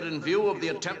instructions that in view of the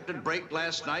attempted break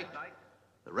last night,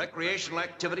 the recreational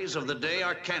activities of the day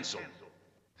are canceled.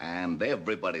 And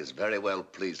everybody's very well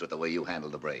pleased with the way you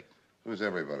handled the break. Who's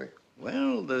everybody?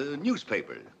 Well, the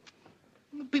newspaper.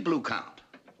 The people who count.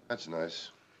 That's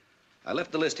nice. I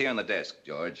left the list here on the desk,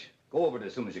 George. Go over it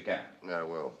as soon as you can. Yeah, I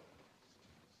will.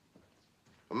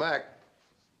 Well, Mac,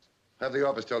 have the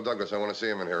office tell Douglas I want to see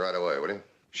him in here right away, will you?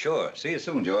 Sure. See you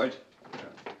soon, George.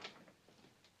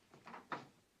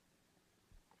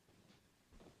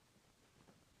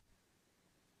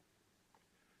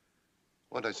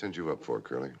 What'd I send you up for,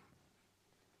 Curly?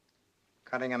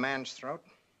 Cutting a man's throat?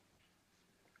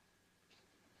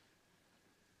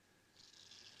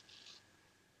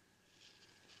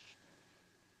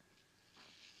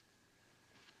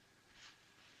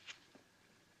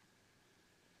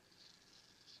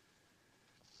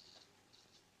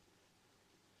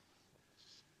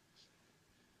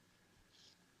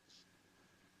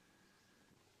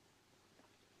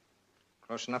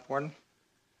 Close enough, Warden?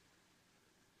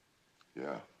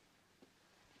 Yeah.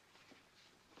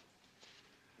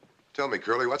 Tell me,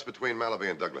 Curly, what's between Malaby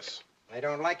and Douglas? They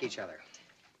don't like each other.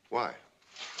 Why?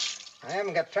 I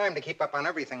haven't got time to keep up on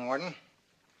everything, Warden.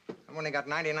 I've only got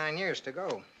 99 years to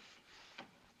go.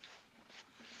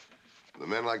 The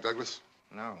men like Douglas?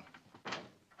 No.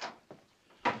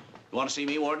 You want to see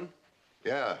me, Warden?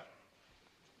 Yeah.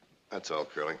 That's all,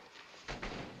 Curly.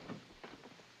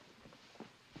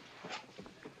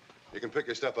 You can pick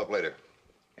your stuff up later.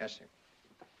 Yes, sir.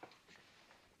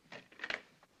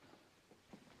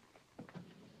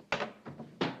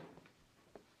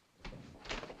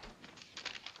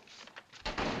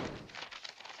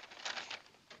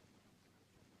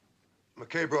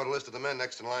 McKay brought a list of the men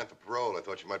next in line for parole. I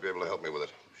thought you might be able to help me with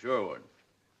it. Sure, Warden.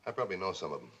 I probably know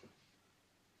some of them.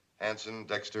 Hanson,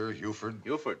 Dexter, Huford.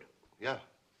 Huford? Yeah.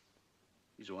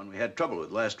 He's the one we had trouble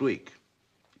with last week.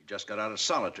 He just got out of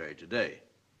solitary today.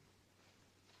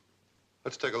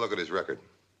 Let's take a look at his record.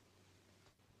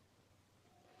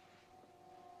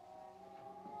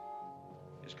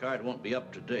 His card won't be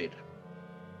up to date.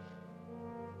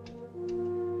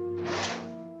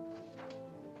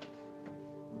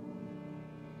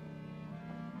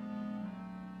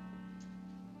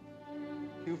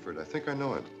 Huford, I think I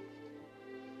know him.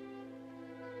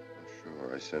 I'm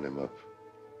sure I sent him up.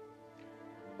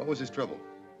 What was his trouble?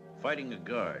 Fighting a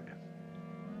guard.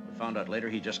 We found out later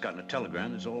he'd just gotten a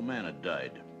telegram his old man had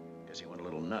died. Guess he went a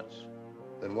little nuts.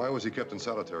 Then why was he kept in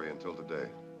solitary until today?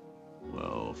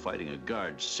 Well, fighting a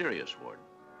guard's serious, Warden.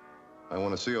 I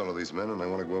want to see all of these men, and I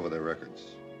want to go over their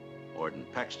records. Warden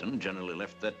Paxton generally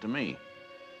left that to me.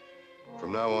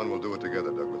 From now on, we'll do it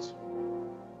together, Douglas.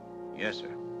 Yes, sir.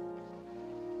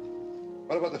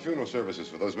 What about the funeral services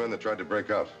for those men that tried to break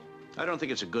out? I don't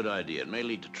think it's a good idea. It may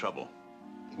lead to trouble.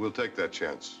 We'll take that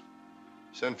chance.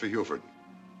 Send for Huford.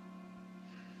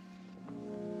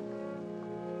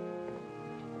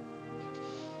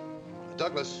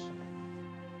 Douglas,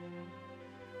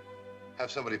 have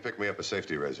somebody pick me up a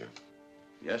safety razor.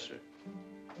 Yes, sir.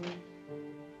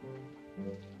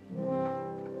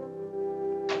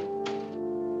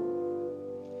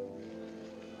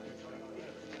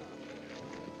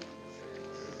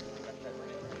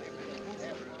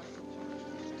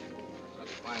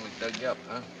 Finally dug you up,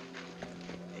 huh?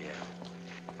 Yeah.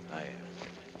 I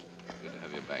Good to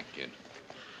have you back, kid.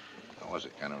 How was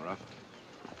it? Kind of rough?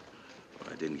 Well,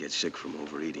 I didn't get sick from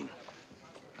overeating.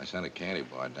 I sent a candy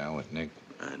bar down with Nick.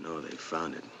 I know they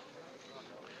found it.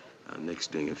 Nick's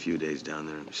doing a few days down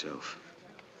there himself.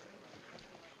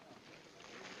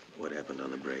 What happened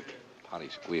on the break? Potty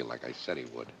squealed like I said he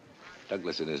would.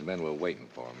 Douglas and his men were waiting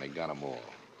for him. They got him all.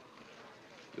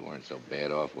 You weren't so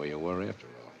bad off where you were after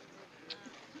all.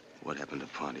 What happened to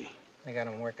Ponty? They got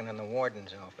him working in the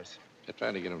warden's office. They're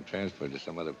trying to get him transferred to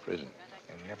some other prison.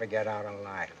 He'll never get out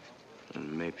alive.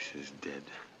 And Mapes is dead.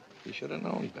 You should have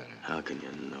known better. How can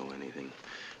you know anything?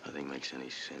 Nothing makes any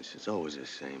sense. It's always the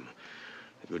same.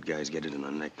 The good guys get it in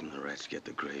the neck and the rats get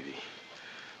the gravy.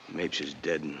 Mapes is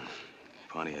dead and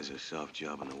Ponty has a soft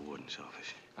job in the warden's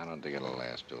office. I don't think it'll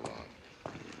last too long.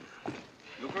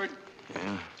 Millard?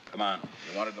 Yeah? Come on.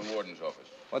 You wanted the warden's office.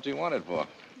 What's he wanted for?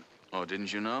 Oh,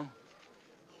 didn't you know?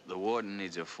 The warden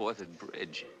needs a fourth at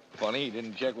bridge. Funny, he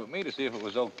didn't check with me to see if it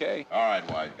was okay. All right,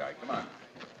 wise guy. Come on.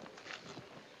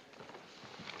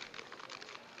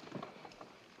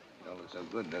 He don't look so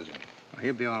good, does he? Well,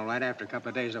 he'll be all right after a couple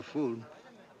of days of food.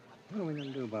 What are we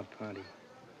going to do about Ponty?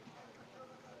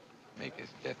 Make his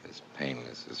death as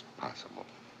painless as possible.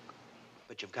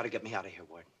 But you've got to get me out of here,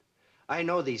 Warden. I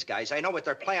know these guys. I know what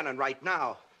they're planning right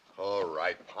now. All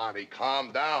right, Ponty,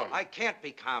 calm down. I can't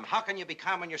be calm. How can you be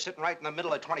calm when you're sitting right in the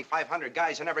middle of 2,500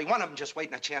 guys and every one of them just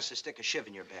waiting a chance to stick a shiv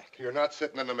in your back? You're not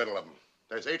sitting in the middle of them.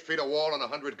 There's 8 feet of wall and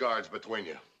 100 guards between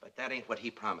you. But that ain't what he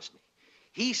promised me.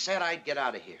 He said I'd get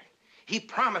out of here. He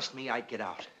promised me I'd get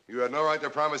out. You had no right to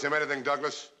promise him anything,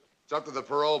 Douglas. It's up to the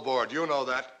parole board. You know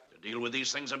that. To deal with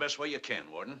these things the best way you can,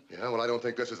 Warden. Yeah, well, I don't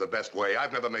think this is the best way.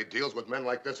 I've never made deals with men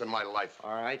like this in my life.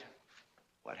 All right.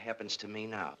 What happens to me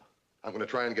now? I'm going to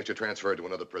try and get you transferred to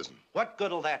another prison. What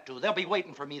good'll that do? They'll be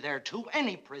waiting for me there, too.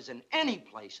 Any prison, any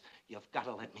place. You've got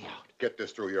to let me out. Get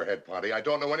this through your head, Ponty. I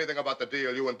don't know anything about the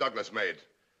deal you and Douglas made.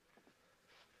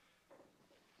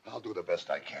 I'll do the best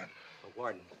I can. But,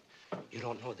 Warden, you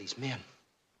don't know these men.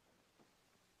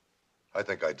 I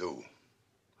think I do.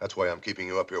 That's why I'm keeping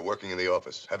you up here working in the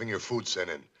office, having your food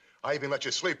sent in. I even let you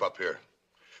sleep up here.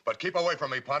 But keep away from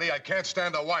me, Ponty. I can't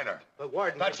stand a whiner. But,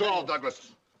 Warden... That's all,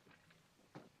 Douglas.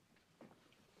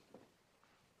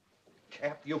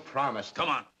 Cap, you promised. Come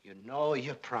on. You know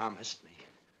you promised me.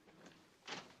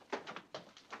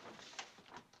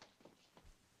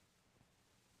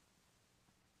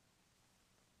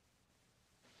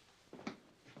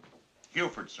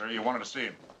 Huford, sir. You wanted to see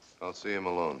him. I'll see him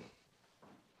alone.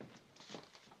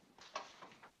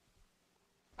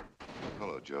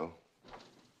 Hello, Joe.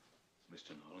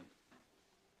 Mr. Nolan.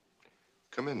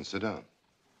 Come in, sit down.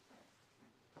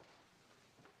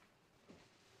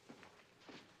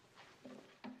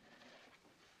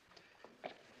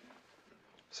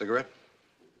 Cigarette?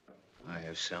 I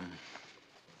have some.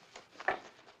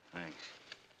 Thanks.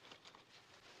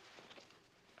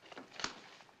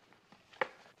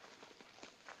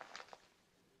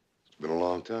 It's been a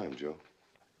long time, Joe.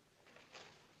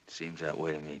 Seems that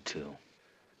way to me, too.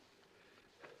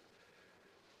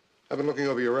 I've been looking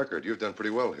over your record. You've done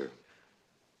pretty well here.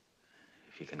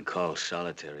 If you can call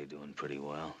solitary doing pretty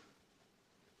well.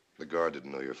 The guard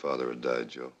didn't know your father had died,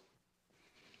 Joe.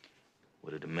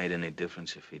 Would it have made any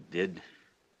difference if he did?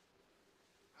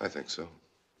 I think so.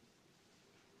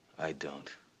 I don't.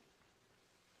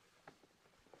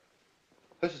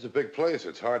 This is a big place.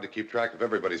 It's hard to keep track of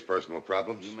everybody's personal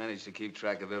problems. You managed to keep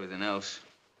track of everything else.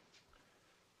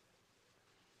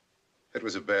 It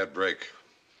was a bad break.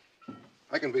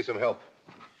 I can be some help.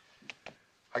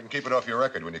 I can keep it off your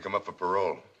record when you come up for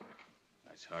parole.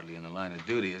 That's hardly in the line of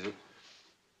duty, is it?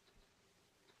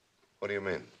 What do you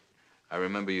mean? I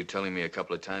remember you telling me a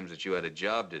couple of times that you had a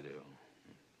job to do.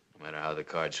 No matter how the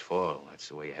cards fall, that's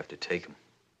the way you have to take them.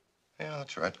 Yeah,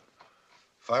 that's right.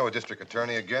 If I were district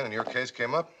attorney again and your case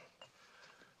came up,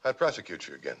 I'd prosecute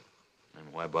you again.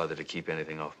 And why bother to keep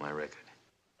anything off my record?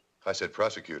 I said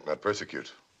prosecute, not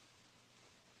persecute.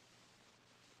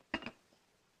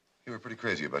 You were pretty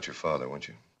crazy about your father, weren't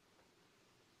you?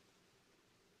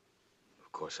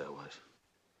 Of course I was.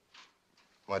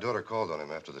 My daughter called on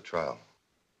him after the trial.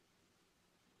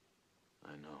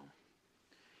 I know.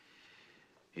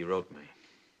 He wrote me.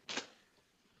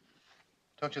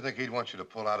 Don't you think he'd want you to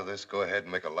pull out of this, go ahead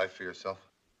and make a life for yourself?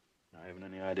 I haven't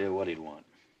any idea what he'd want.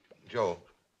 Joe,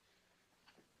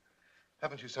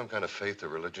 haven't you some kind of faith or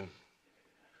religion?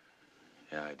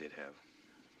 Yeah, I did have.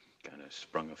 Kind of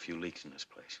sprung a few leaks in this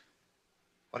place.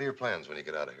 What are your plans when you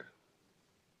get out of here?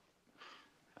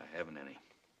 I haven't any.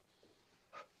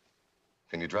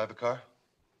 Can you drive a car?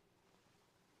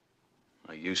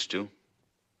 I used to.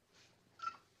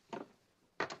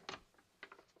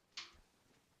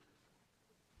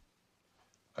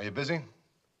 Are you busy?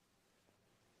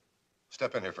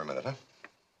 Step in here for a minute, huh?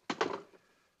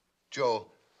 Joe,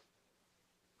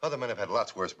 other men have had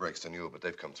lots worse breaks than you, but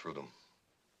they've come through them.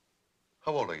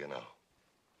 How old are you now?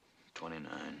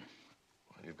 29.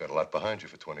 Well, you've got a lot behind you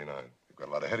for 29. You've got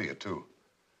a lot ahead of you, too.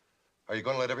 Are you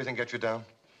going to let everything get you down?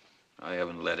 I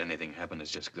haven't let anything happen.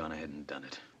 It's just gone ahead and done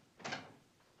it.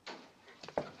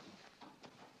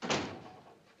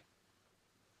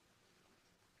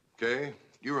 Okay,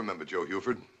 you remember Joe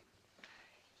Huford.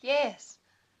 Yes.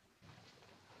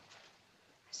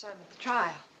 I saw him at the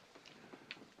trial.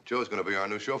 Joe's going to be our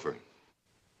new chauffeur.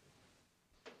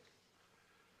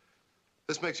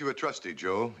 This makes you a trustee,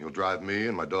 Joe. You'll drive me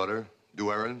and my daughter,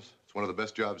 do errands. It's one of the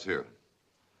best jobs here.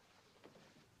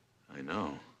 I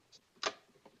know.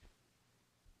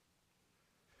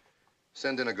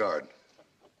 Send in a guard.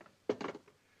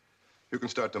 You can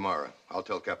start tomorrow. I'll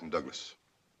tell Captain Douglas.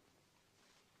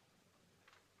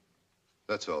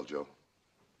 That's all, Joe.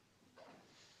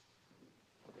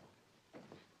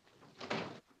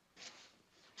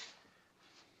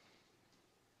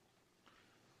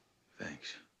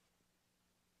 Thanks.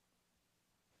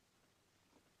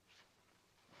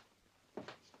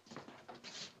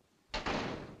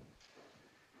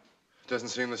 Doesn't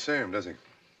seem the same, does he?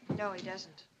 No, he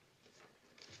doesn't.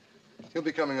 He'll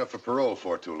be coming up for parole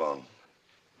for too long.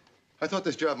 I thought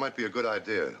this job might be a good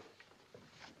idea.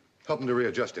 Help him to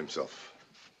readjust himself.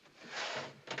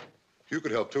 You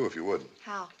could help, too, if you would.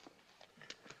 How?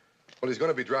 Well, he's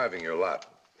going to be driving your lot.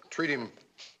 Treat him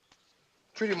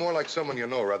more like someone you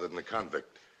know rather than a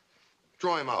convict.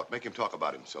 Draw him out. Make him talk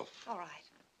about himself. All right.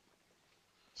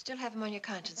 Still have him on your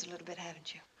conscience a little bit,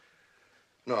 haven't you?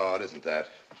 No, it isn't that.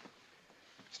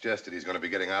 It's just that he's going to be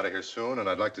getting out of here soon, and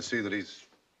I'd like to see that he's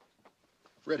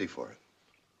ready for it.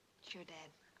 Sure, Dad.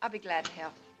 I'll be glad to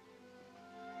help.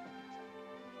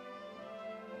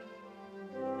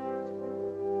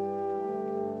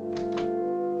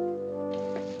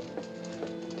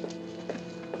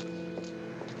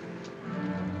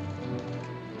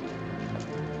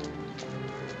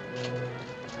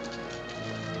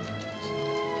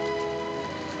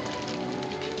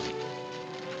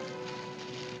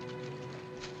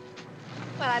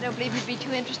 Well, I don't believe you'd be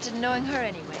too interested in knowing her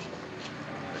anyway.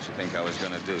 What you think I was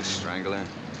gonna do, strangle her?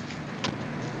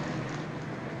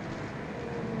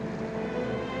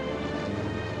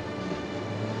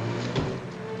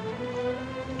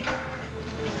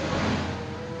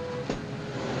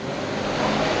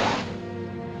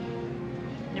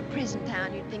 In a prison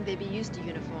town, you'd think they'd be used to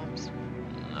uniforms.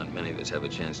 Not many of us have a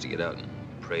chance to get out and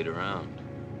parade around.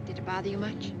 Did it bother you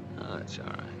much? Oh, it's all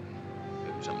right.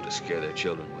 Give them something to scare their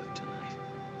children with tonight.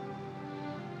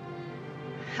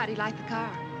 How do you like the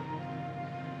car?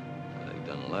 They've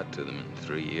done a lot to them in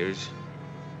 3 years.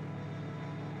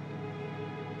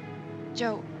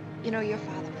 Joe, you know, your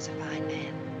father was a fine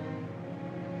man.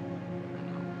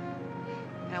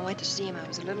 When I went to see him, I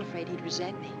was a little afraid he'd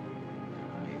resent me.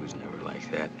 He was never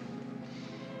like that.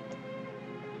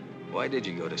 Why did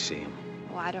you go to see him?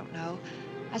 Oh, I don't know.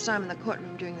 I saw him in the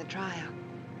courtroom during the trial.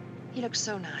 He looked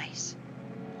so nice.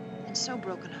 And so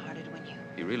broken-hearted when you...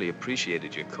 He really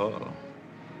appreciated your call.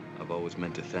 I've always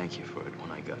meant to thank you for it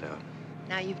when I got out.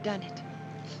 Now you've done it.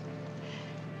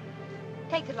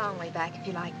 Take the long way back if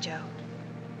you like, Joe.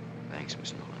 Thanks,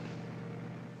 Miss Nolan.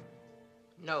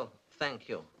 No, thank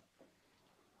you.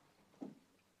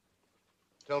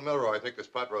 Tell Milroy I think this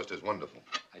pot roast is wonderful.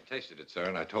 I tasted it, sir,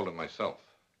 and I told him myself.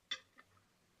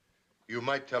 You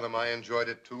might tell him I enjoyed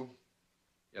it, too.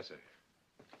 Yes, sir.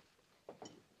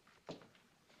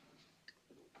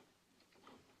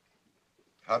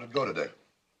 How'd it go today?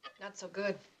 Not so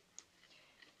good.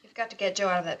 You've got to get Joe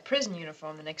out of that prison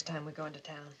uniform the next time we go into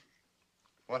town.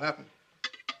 What happened?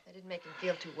 They didn't make him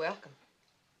feel too welcome.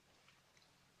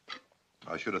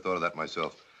 I should have thought of that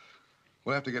myself.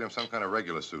 We'll have to get him some kind of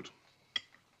regular suit.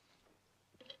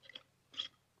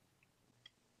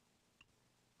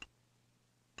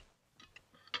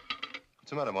 What's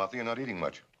the matter, Martha? You're not eating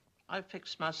much. I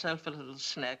fixed myself a little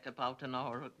snack about an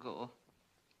hour ago.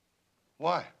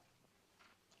 Why?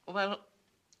 Well,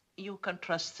 you can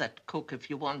trust that cook if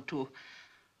you want to.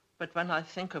 But when I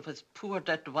think of his poor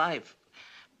dead wife,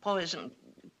 poisoned,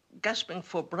 gasping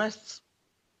for breath...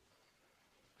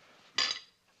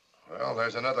 Well,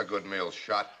 there's another good meal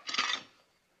shot.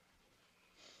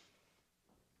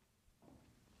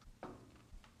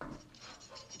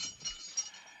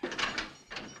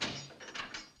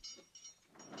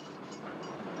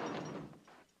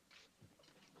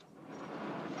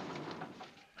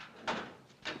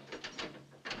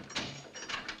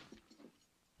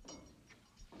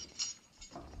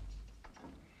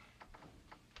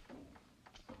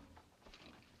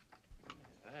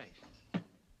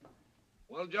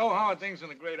 Well, Joe, how are things in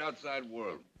the great outside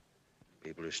world?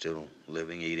 People are still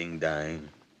living, eating, dying,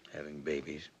 having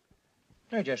babies.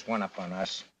 They're just one up on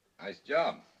us. Nice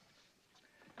job.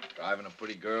 Driving a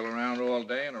pretty girl around all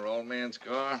day in her old man's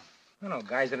car. I know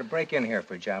guys that'll break in here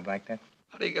for a job like that.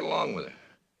 How do you get along with her?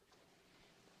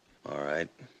 All right.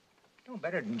 No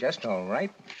better than just all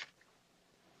right.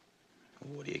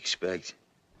 What do you expect?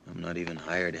 I'm not even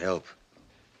hired help.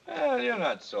 Well, you're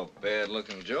not so bad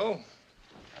looking, Joe.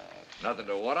 Nothing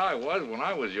to what I was when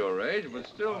I was your age, but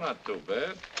still not too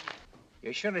bad.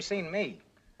 You should have seen me.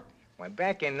 Why,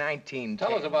 back in 1910...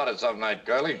 Tell us about it some night,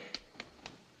 Curly.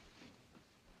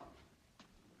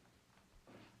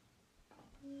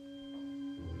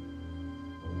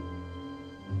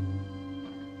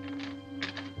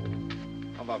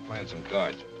 How about playing some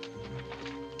cards?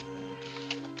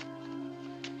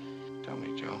 Tell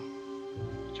me, Joe,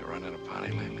 did you run into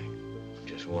Bonnie lately?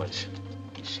 Just once.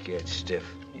 He's scared stiff.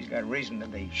 He's got reason to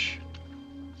be. Shh.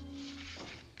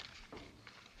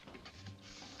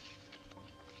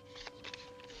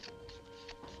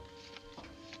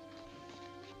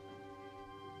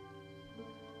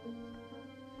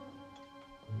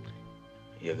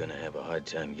 You're gonna have a hard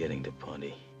time getting to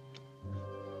Pondy.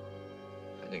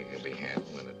 I think it can be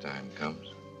handled when the time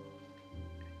comes.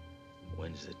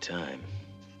 When's the time?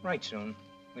 Right soon.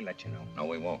 We'll let you know. No,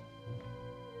 we won't.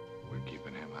 We're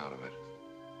keeping him out of it.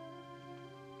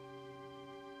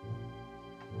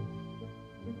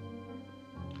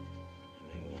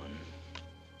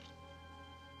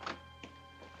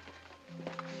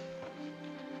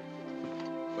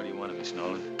 What do you want of Miss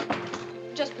Nolan?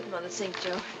 Just put them on the sink,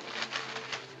 Joe.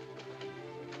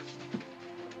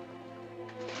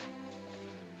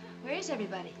 Where is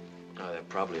everybody? Oh, they're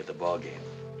probably at the ball game.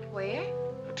 Where?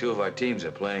 Two of our teams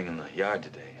are playing in the yard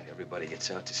today. Everybody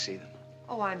gets out to see them.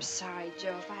 Oh, I'm sorry,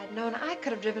 Joe. If I had known, I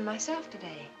could have driven myself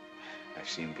today. I've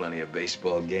seen plenty of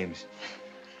baseball games.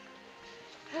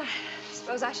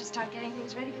 Suppose I should start getting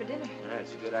things ready for dinner.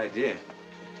 That's a good idea.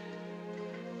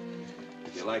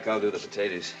 If you like, I'll do the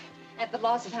potatoes. At the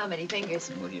loss of how many fingers?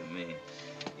 What do you mean?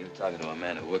 You're talking to a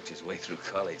man who worked his way through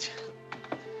college.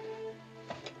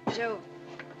 Joe,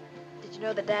 did you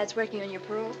know that Dad's working on your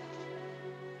parole?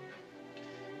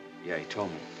 Yeah, he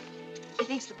told me. He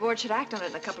thinks the board should act on it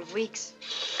in a couple of weeks.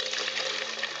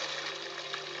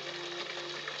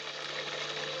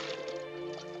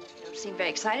 You don't seem very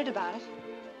excited about it.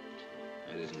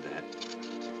 It isn't that.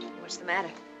 What's the matter?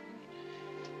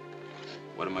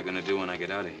 What am I gonna do when I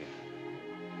get out of here?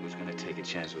 Who's gonna take a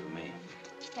chance with me?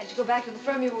 Can't you go back to the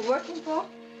firm you were working for?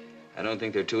 I don't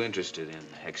think they're too interested in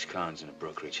ex-cons in a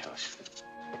brokerage house.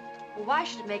 Well, why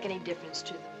should it make any difference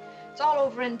to them? It's all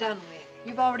over and done with.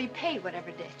 You've already paid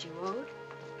whatever debt you owed.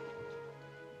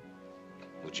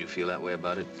 Would you feel that way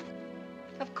about it?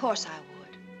 Of course I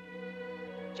would.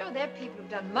 Joe, there are people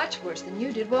who've done much worse than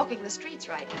you did walking the streets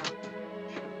right now.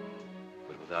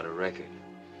 But without a record.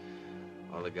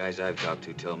 All the guys I've talked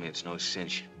to tell me it's no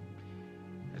cinch.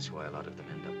 That's why a lot of them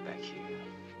end up back here.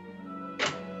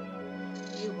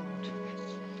 You won't.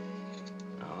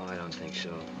 No, I don't think so.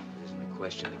 It isn't the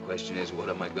question. The question is, what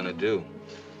am I going to do?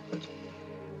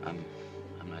 I'm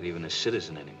not even a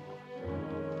citizen anymore.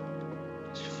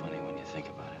 It's funny when you think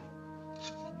about it.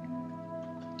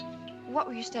 What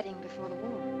were you studying before the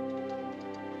war?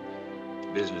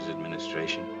 Business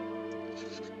administration.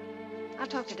 I'll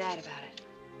talk to Dad about it.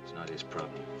 It's not his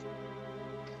problem.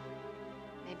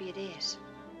 Maybe it is.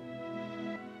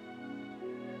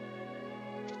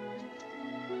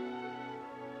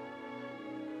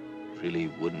 It really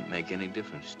wouldn't make any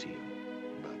difference to you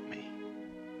about me.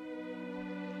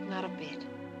 Not a bit.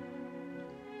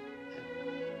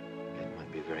 It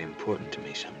might be very important to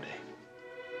me someday.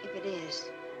 If it is,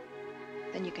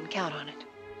 then you can count on it.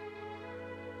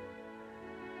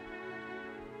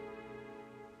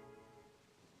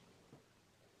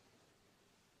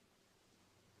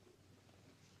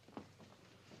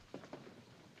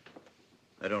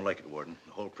 I don't like it, Warden.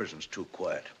 The whole prison's too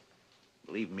quiet.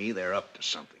 Believe me, they're up to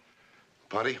something.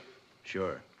 Ponty?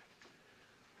 Sure.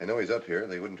 I know he's up here.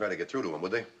 They wouldn't try to get through to him,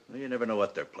 would they? Well, you never know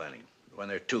what they're planning. When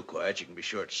they're too quiet, you can be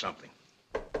sure it's something.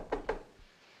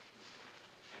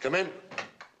 Come in.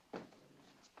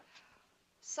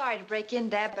 Sorry to break in,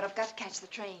 Dad, but I've got to catch the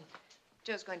train.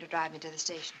 Joe's going to drive me to the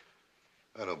station.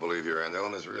 I don't believe your Aunt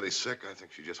Ellen is really sick. I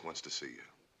think she just wants to see you.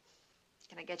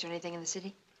 Can I get you anything in the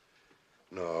city?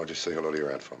 No, just say hello to your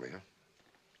aunt for me, huh?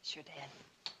 Sure, Dad.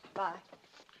 Bye.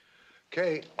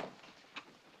 Kay.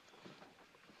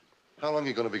 How long are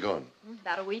you going to be gone?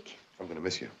 About a week. I'm going to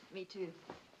miss you. Me too.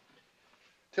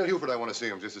 Tell Huford I want to see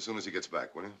him just as soon as he gets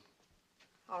back, will you?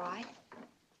 All right.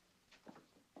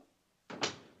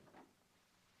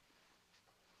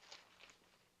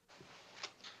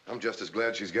 I'm just as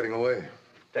glad she's getting away.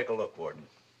 Take a look, Warden.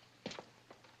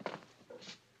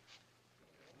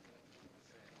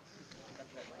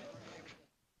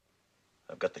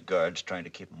 I've got the guards trying to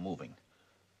keep them moving.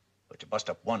 But you bust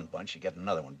up one bunch, you get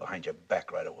another one behind your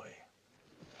back right away.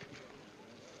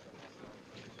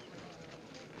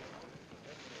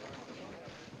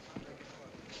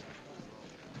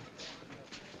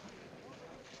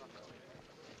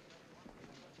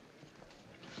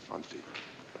 Monty,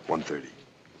 1:30.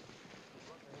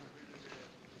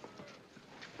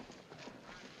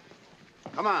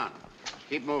 Come on.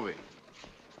 Keep moving.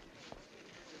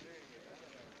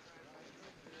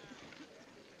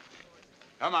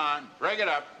 Come on. Break it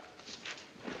up.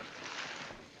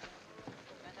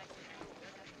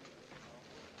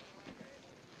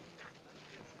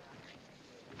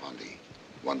 Monty,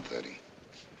 1:30.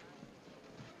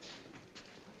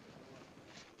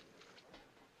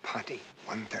 Ponty,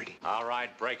 1:30. All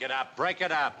right, break it up. Break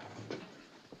it up.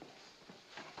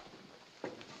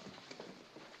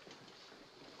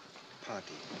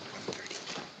 Ponty,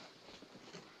 1:30.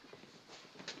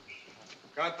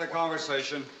 Got the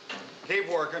conversation. Keep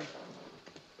working.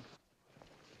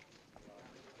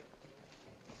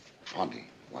 Ponty,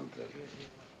 1:30.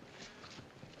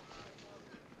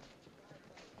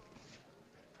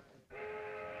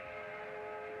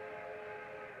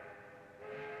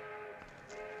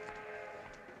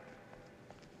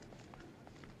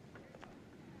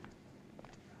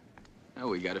 Oh,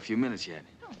 we got a few minutes yet.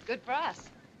 Oh, good for us.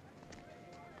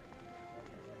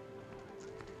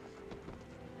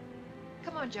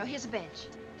 Come on, Joe. Here's a bench.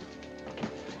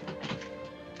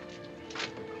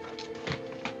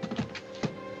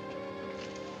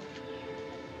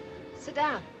 Sit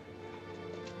down.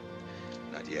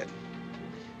 Not yet.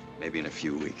 Maybe in a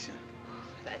few weeks.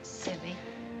 That's silly.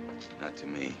 Not to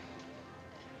me.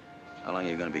 How long are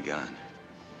you going to be gone?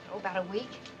 Oh, about a week.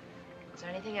 Is there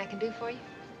anything I can do for you?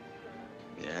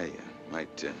 Yeah, you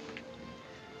might, tell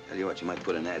you what, you might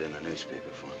put an ad in the newspaper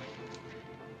for me.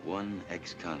 One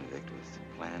ex-convict with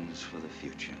plans for the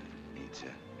future.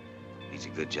 Needs a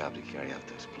good job to carry out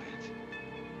those plans.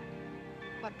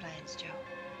 What plans, Joe?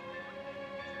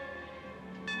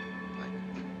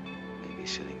 Maybe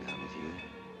sitting down with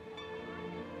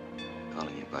you.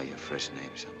 Calling you by your first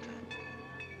name sometime.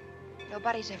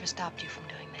 Nobody's ever stopped you from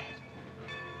doing that.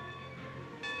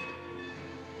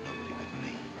 Nobody but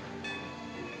me.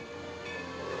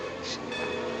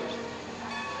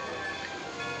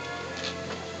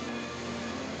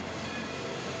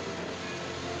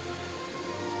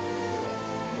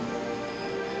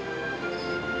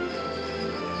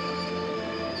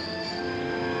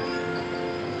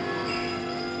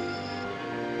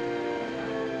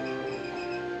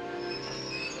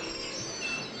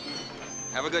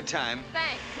 Have a good time.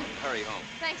 Thanks. Hurry home.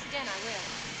 Thanks again, I will.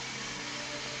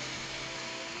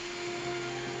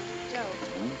 Joe,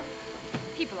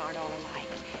 people aren't all alike.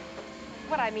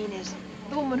 What I mean is,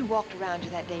 The woman who walked around you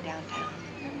that day downtown.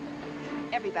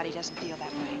 Everybody doesn't feel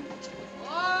that way.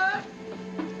 What?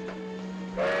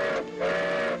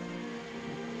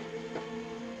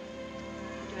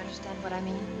 Do you understand what I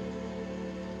mean?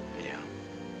 Yeah.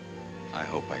 I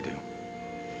hope I do.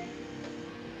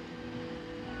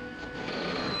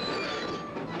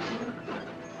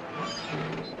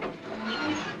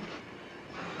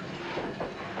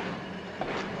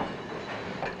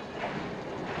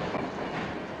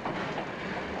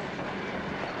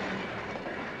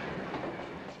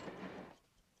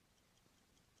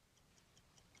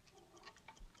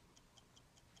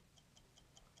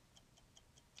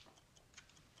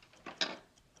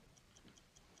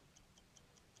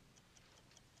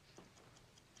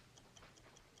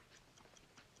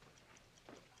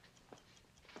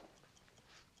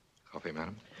 Coffee,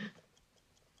 madam?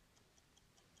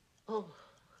 Oh,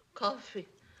 coffee.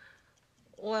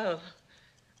 Well,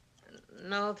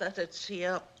 now that it's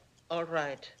here, all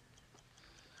right.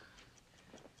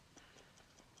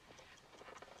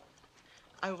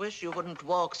 I wish you wouldn't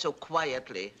walk so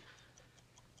quietly.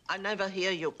 I never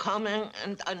hear you coming,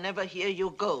 and I never hear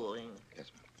you going.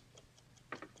 Yes,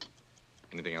 ma'am.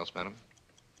 Anything else, madam?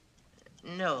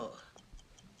 No.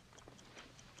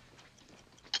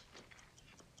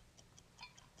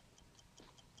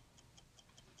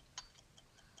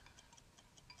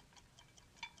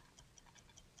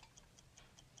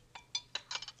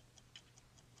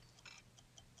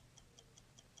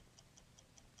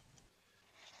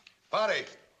 Potty!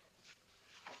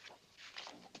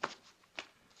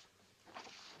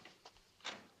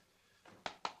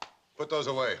 Put those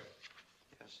away.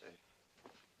 Yes,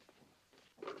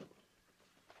 sir.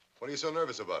 What are you so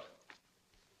nervous about?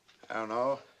 I don't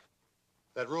know.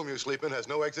 That room you sleep in has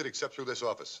no exit except through this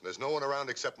office. There's no one around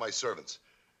except my servants.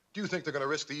 Do you think they're going to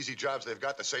risk the easy jobs they've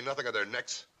got to say nothing of their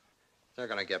necks? They're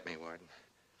gonna get me, Warden.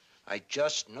 I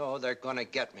just know they're gonna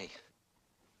get me.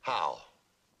 How?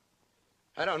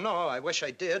 I don't know. I wish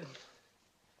I did.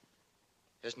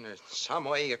 Isn't there some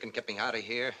way you can get me out of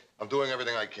here? I'm doing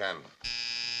everything I can.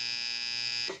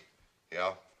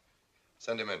 Yeah?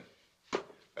 Send him in.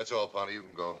 That's all, Ponty. You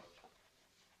can go.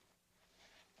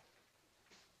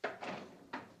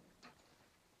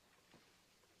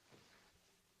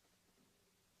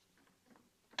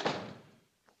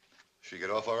 She get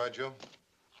off all right, Joe?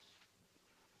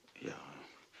 Yeah.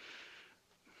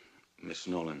 Miss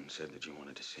Nolan said that you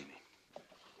wanted to see me.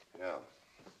 Yeah.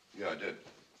 Yeah, I did.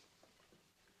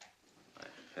 I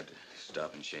had to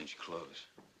stop and change clothes.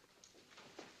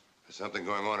 There's something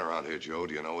going on around here, Joe.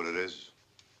 Do you know what it is?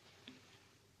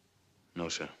 No,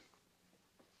 sir.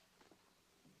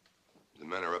 The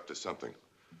men are up to something.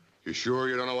 You sure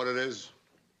you don't know what it is?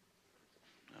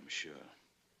 I'm sure.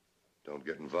 Don't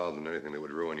get involved in anything that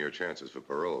would ruin your chances for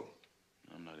parole.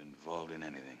 I'm not involved in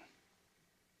anything.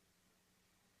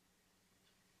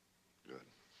 Good.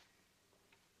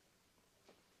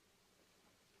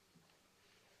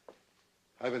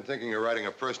 I've been thinking of writing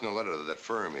a personal letter to that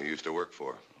firm you used to work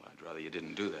for. Well, I'd rather you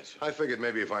didn't do that, sir. I figured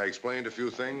maybe if I explained a few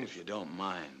things... If you don't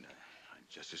mind, I'd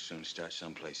just as soon start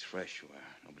someplace fresh where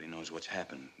nobody knows what's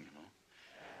happened, you know.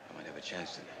 I might have a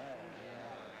chance to...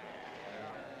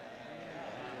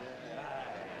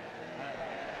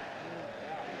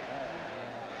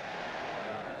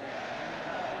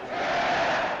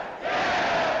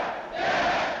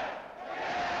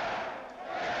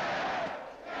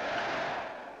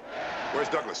 Where's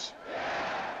Douglas?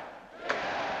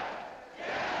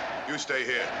 You stay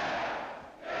here.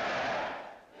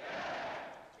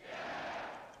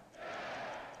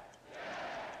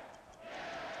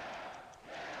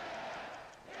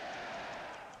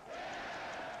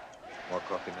 More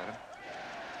coffee, madam?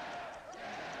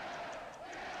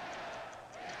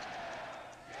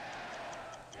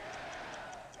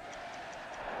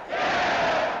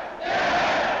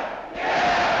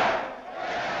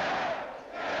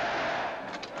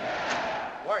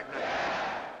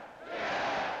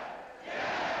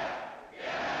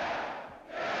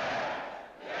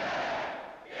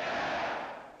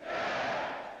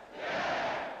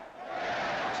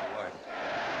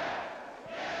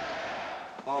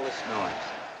 All this noise.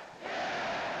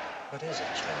 What is it,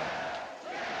 Joe?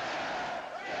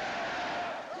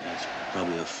 It's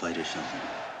probably a fight or something.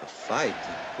 A fight?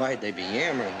 Why'd they be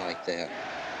yammering like that?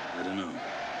 I don't know.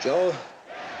 Joe?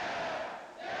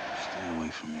 Stay away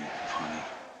from me, Ponty.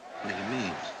 What do you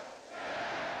mean?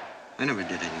 I never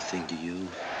did anything to you.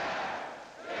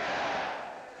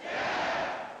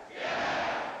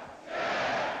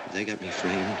 They got me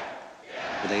framed.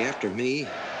 Were they after me?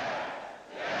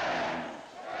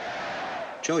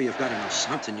 Joe, you've got to know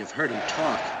something. You've heard him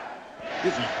talk.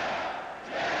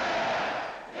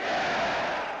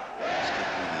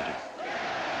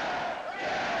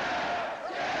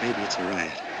 maybe it's a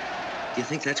riot. Do you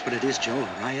think that's what it is, Joe,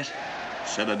 a riot?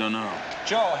 Said I don't know.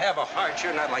 Joe, have a heart.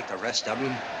 You're not like the rest of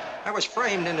them. I was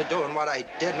framed into doing what I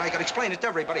did, and I could explain it to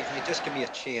everybody if they just give me a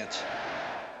chance.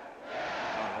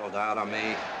 Don't hold out on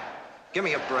me. Give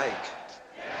me a break.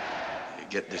 You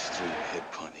get this through your head,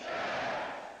 Pawnee.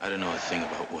 I don't know a thing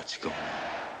about what's going on.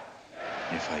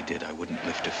 And if I did, I wouldn't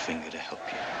lift a finger to help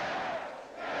you.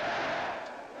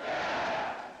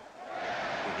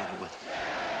 You know what?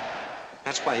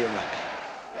 That's why you're up.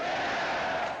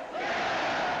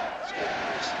 It's good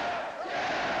news.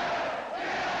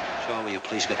 Joe, will you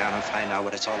please go down and find out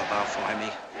what it's all about for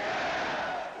me?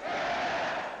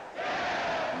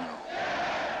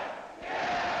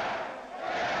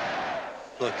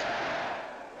 Look,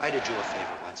 I did you a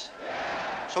favor once.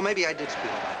 So maybe I did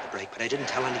squeal about the break, but I didn't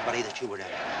tell anybody that you were there.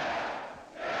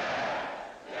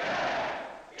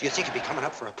 Do you think you'd be coming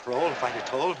up for a parole if I'd have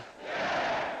told?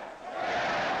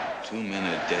 2 men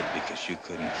are dead because you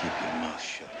couldn't keep your mouth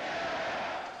shut.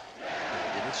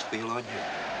 I didn't squeal on you.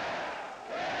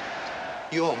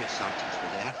 You owe me something for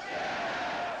that.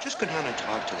 Just go down and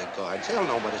talk to the guards. They'll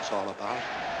know what it's all about.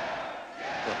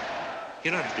 Look,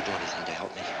 you don't have to do anything to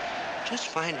help me. Just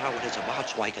find out what it's about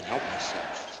so I can help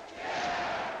myself.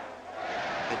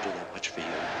 I'd do that much for you.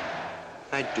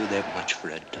 I'd do that much for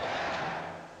a dog.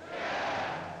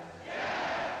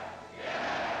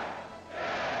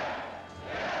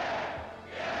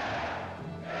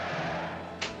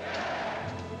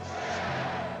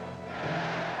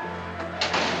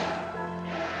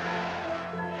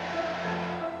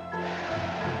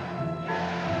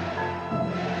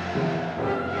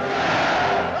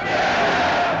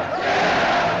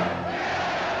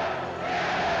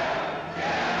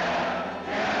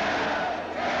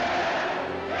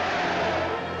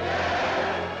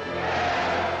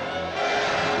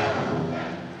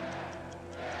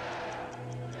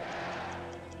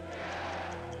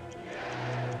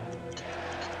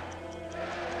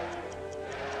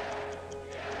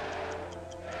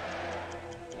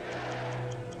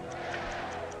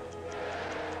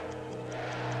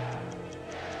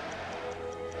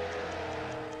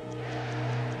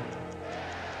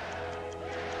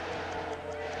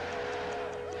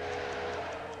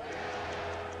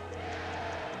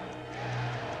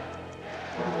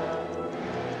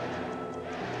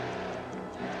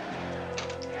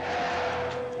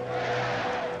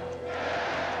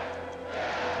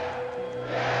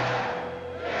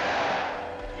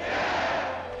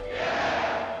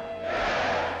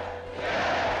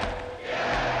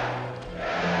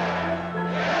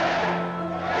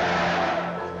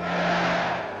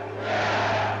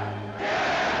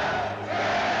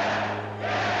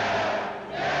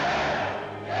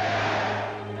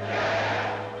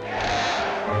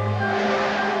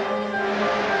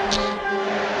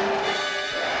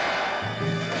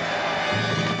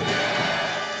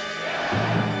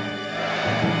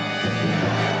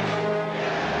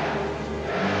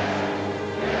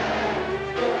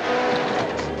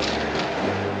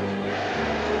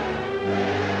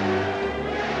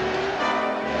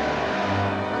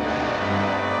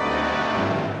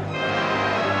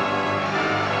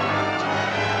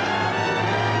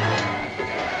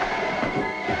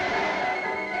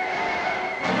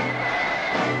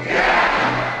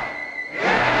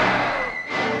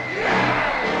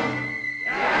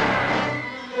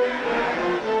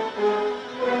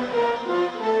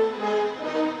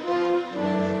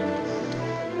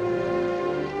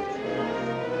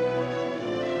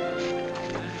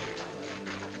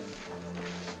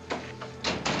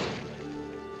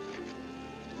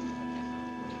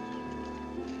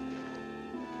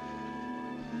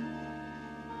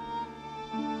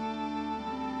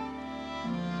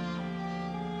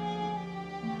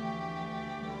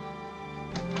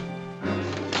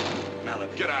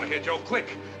 Get out of here, Joe,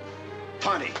 quick.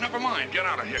 Pawnee. Never mind. Get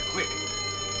out of here, quick.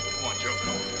 Come on, Joe,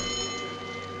 come on.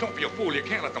 Don't be a fool. You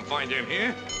can't let them find you in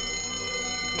here.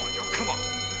 Come on, Joe, come on.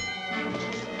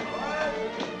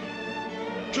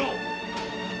 Joe!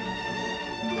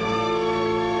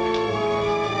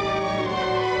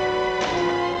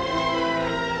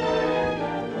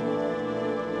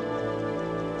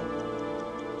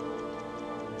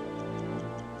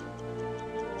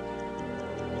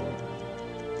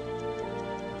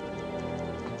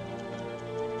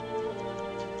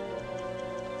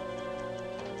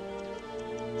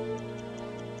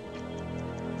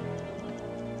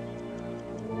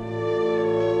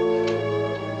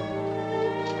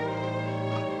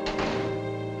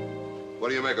 What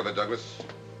do you make of it, Douglas?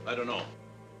 I don't know.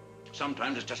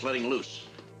 Sometimes it's just letting loose.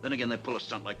 Then again, they pull a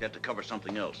stunt like that to cover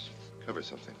something else. Cover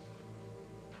something.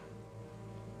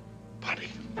 Pawnee.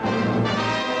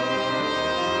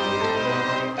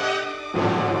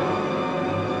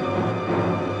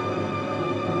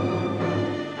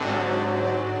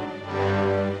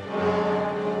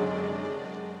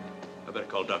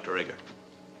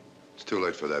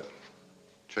 late for that.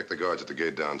 Check the guards at the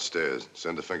gate downstairs.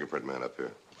 Send the fingerprint man up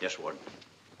here. Yes, Warden.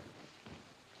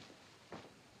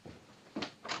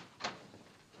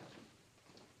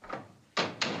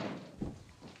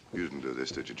 You didn't do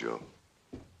this, did you, Joe?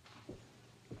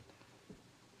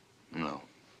 No.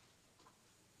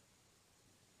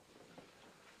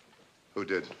 Who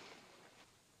did?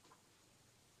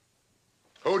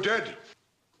 Who did?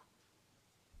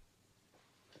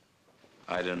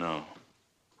 I don't know.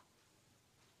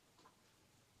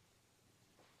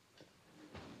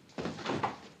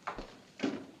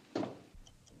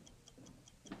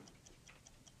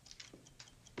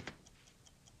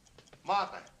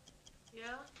 Martha,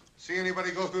 Yeah? see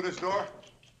anybody go through this door?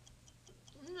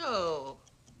 No.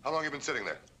 How long you been sitting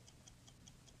there?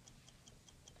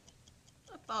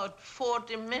 About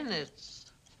 40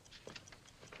 minutes.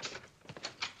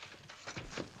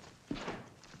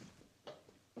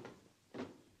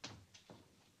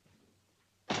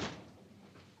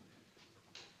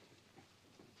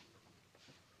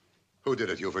 Who did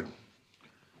it, Huford?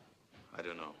 I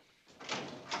don't know.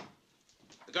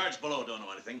 The guards below don't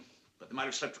know anything, but they might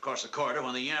have slipped across the corridor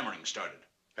when the yammering started.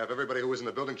 Have everybody who was in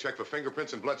the building checked for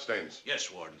fingerprints and bloodstains.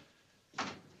 Yes, Warden.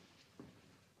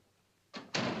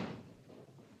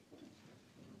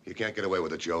 You can't get away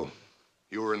with it, Joe.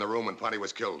 You were in the room when Potty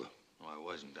was killed. No, I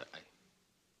wasn't.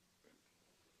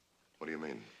 What do you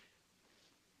mean?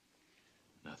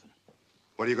 Nothing.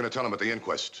 What are you going to tell him at the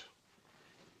inquest?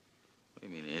 What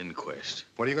do you mean, inquest?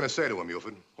 What are you going to say to him,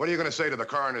 Huford? What are you going to say to the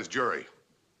coroner's jury?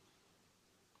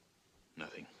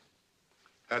 Nothing.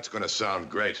 That's going to sound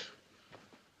great.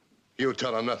 You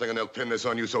tell them nothing and they'll pin this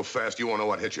on you so fast you won't know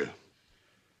what hit you.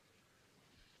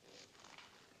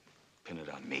 Pin it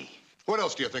on me. What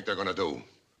else do you think they're going to do?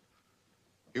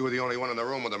 You were the only one in the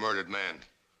room with the murdered man.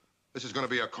 This is going to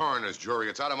be a coroner's jury.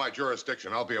 It's out of my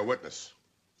jurisdiction. I'll be a witness.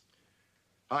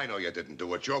 I know you didn't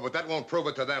do it, Joe, but that won't prove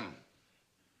it to them.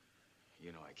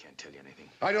 You know I can't tell you anything.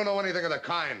 I don't know anything of the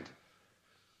kind.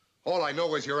 All I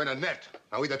know is you're in a net.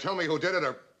 Now, either tell me who did it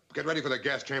or get ready for the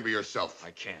gas chamber yourself. I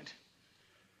can't.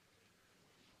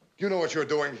 You know what you're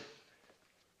doing?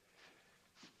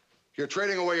 You're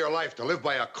trading away your life to live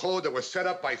by a code that was set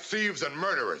up by thieves and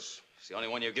murderers. It's the only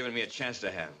one you've given me a chance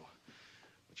to have.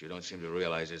 What you don't seem to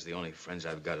realize is the only friends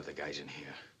I've got are the guys in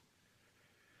here.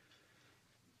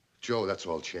 Joe, that's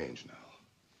all changed now.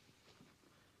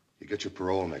 You get your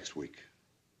parole next week.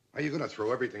 Are you going to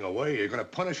throw everything away? You're going to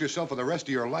punish yourself for the rest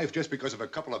of your life just because of a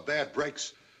couple of bad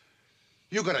breaks?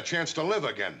 You got a chance to live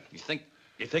again. You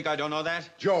think I don't know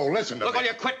that? Joe, listen to me. Look, will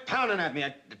you quit pounding at me?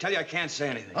 I tell you I can't say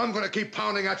anything. I'm going to keep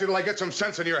pounding at you till I get some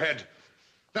sense in your head.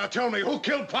 Now tell me, who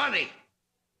killed Bonnie?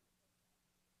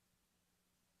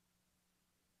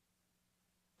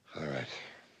 All right.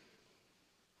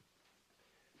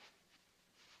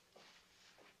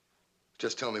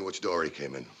 Just tell me which door he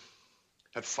came in.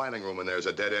 That filing room in there is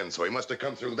a dead end, so he must have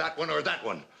come through that one or that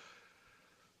one.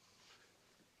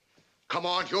 Come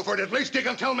on, Huford, at least you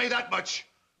can tell me that much.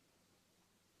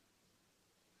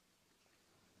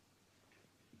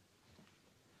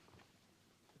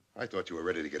 I thought you were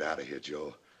ready to get out of here,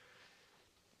 Joe.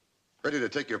 Ready to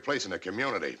take your place in the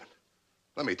community.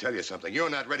 Let me tell you something. You're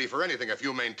not ready for anything if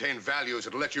you maintain values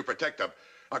that'll let you protect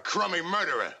a crummy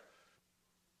murderer.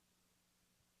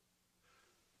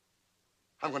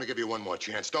 I'm going to give you one more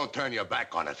chance. Don't turn your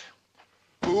back on it.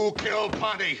 Who killed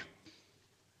Ponty?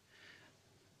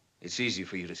 It's easy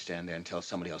for you to stand there and tell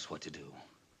somebody else what to do.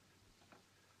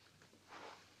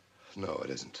 No,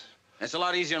 it isn't. It's a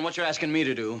lot easier than what you're asking me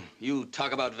to do. You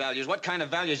talk about values. What kind of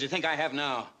values do you think I have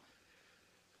now?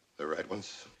 The right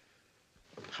ones?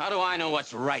 How do I know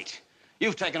what's right?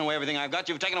 You've taken away everything I've got.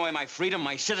 You've taken away my freedom,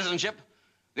 my citizenship.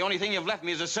 The only thing you've left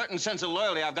me is a certain sense of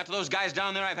loyalty I've got to those guys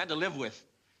down there I've had to live with.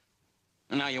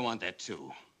 And now you want that, too.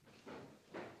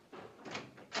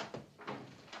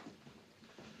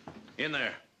 In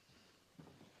there.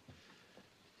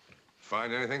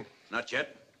 Find anything? Not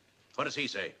yet. What does he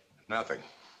say? Nothing.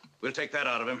 We'll take that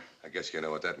out of him. I guess you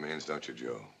know what that means, don't you,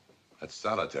 Joe? That's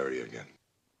solitary again.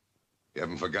 You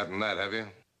haven't forgotten that, have you?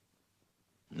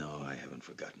 No, I haven't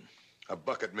forgotten. A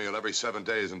bucket meal every 7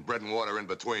 days and bread and water in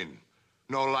between.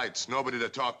 No lights, nobody to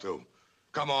talk to.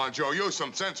 Come on, Joe, use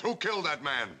some sense. Who killed that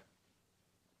man?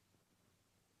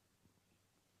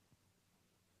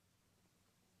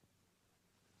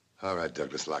 All right,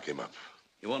 Douglas, lock him up.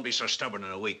 You won't be so stubborn in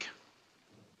a week.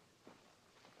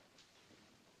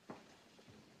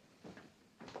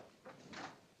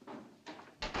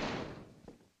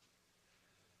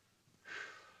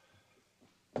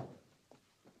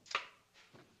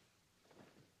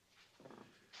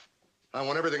 I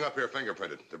want everything up here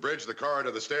fingerprinted. The bridge, the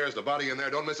corridor, the stairs, the body in there.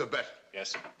 Don't miss a bit.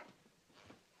 Yes, sir.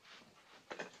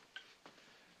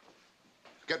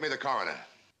 Get me the coroner.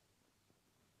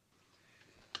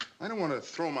 I don't want to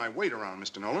throw my weight around,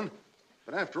 Mr. Nolan,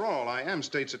 but after all, I am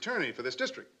state's attorney for this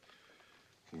district.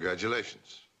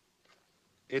 Congratulations.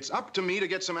 It's up to me to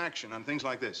get some action on things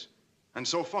like this. And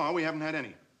so far, we haven't had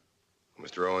any.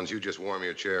 Mr. Owens, you just warm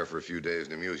your chair for a few days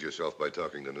and amuse yourself by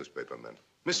talking to newspapermen.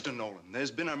 Mr. Nolan,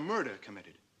 there's been a murder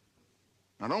committed.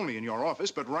 Not only in your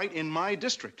office, but right in my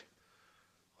district.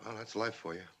 Well, that's life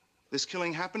for you. This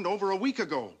killing happened over a week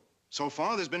ago. So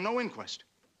far, there's been no inquest.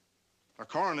 Our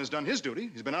coroner's done his duty.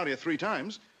 He's been out here 3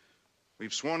 times.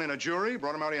 We've sworn in a jury,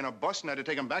 brought him out here in a bus, and had to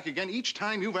take him back again each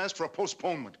time you've asked for a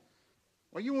postponement.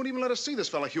 Well, you won't even let us see this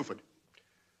fella, Huford.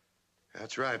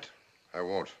 That's right. I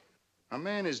won't. A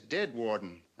man is dead,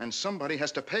 Warden, and somebody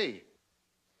has to pay.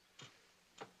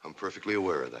 I'm perfectly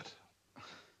aware of that.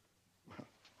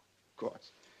 Of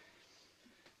course.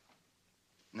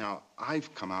 Now,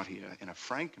 I've come out here in a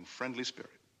frank and friendly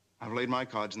spirit. I've laid my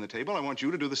cards on the table. I want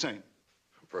you to do the same.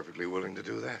 I'm perfectly willing to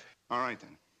do that. All right,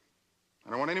 then. I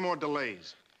don't want any more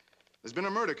delays. There's been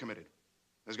a murder committed.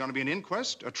 There's going to be an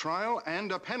inquest, a trial,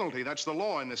 and a penalty. That's the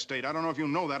law in this state. I don't know if you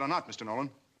know that or not, Mr. Nolan.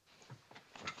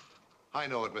 I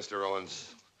know it, Mr.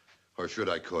 Owens. Or should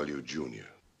I call you Junior?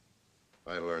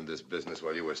 I learned this business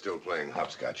while you were still playing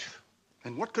hopscotch.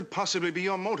 And what could possibly be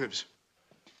your motives?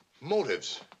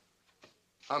 Motives?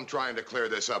 I'm trying to clear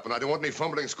this up, and I don't want any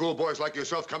fumbling schoolboys like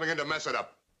yourself coming in to mess it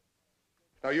up.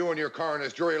 Now, you and your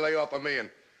coroner's jury lay off of me, and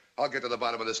I'll get to the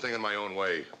bottom of this thing in my own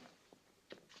way.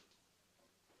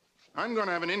 I'm going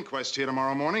to have an inquest here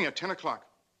tomorrow morning at 10 o'clock.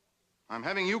 I'm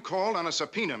having you called on a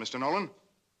subpoena, Mr. Nolan,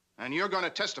 and you're going to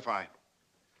testify.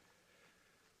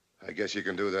 I guess you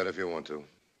can do that if you want to.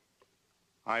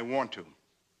 I want to.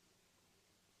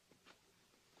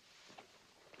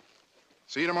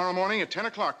 See you tomorrow morning at 10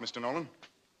 o'clock, Mr. Nolan.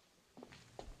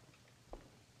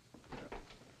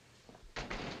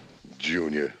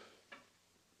 Junior.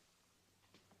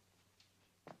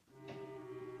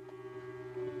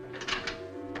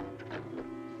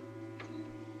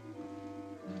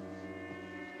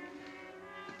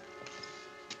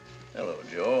 Hello,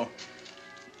 Joe.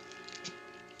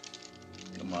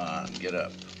 Come on, get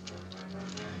up.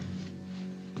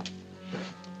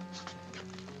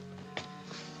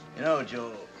 You know,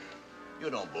 Joe,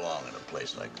 you don't belong in a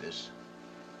place like this.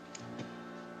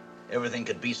 Everything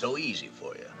could be so easy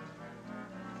for you.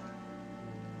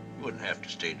 You wouldn't have to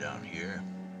stay down here.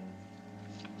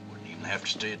 Wouldn't even have to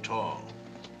stay at all.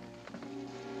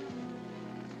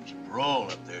 There's a parole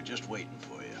up there just waiting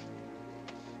for you.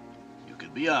 You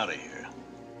could be out of here.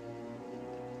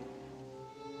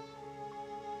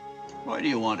 Why do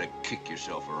you want to kick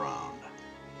yourself around?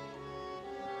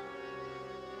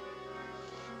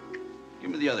 Give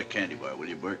me the other candy bar, will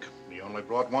you, Burke? You only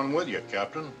brought one with you,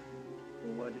 Captain.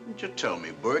 Well, why didn't you tell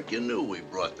me, Burke? You knew we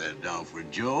brought that down for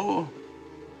Joe.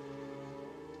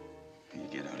 You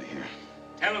get out of here.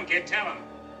 Tell him, kid, tell him.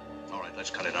 All right,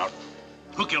 let's cut it out.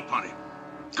 Who killed Ponty?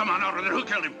 Come on, out of there. Who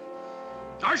killed him?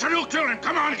 I said who killed him?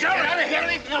 Come on, Get tell out of him. here,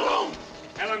 leave me alone.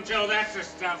 Tell him, Joe, that's the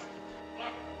stuff.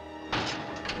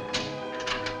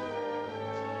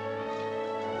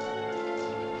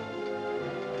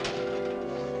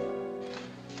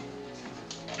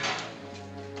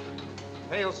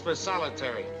 Pails for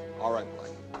solitary. All right, Black.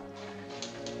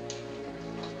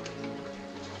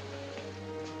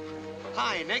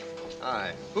 Hi, Nick.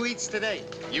 Hi. Who eats today?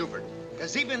 Hubert.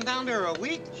 Has he been down there a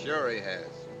week? Sure he has.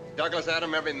 Douglas at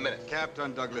him every minute.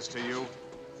 Captain Douglas to you.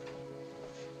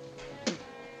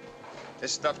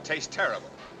 This stuff tastes terrible.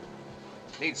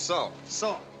 Needs salt.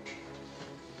 Salt.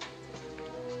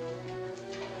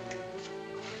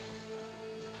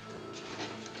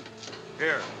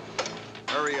 Here.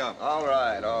 Hurry up. All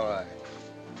right, all right.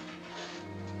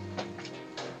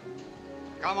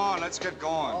 Come on, let's get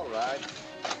going. All right.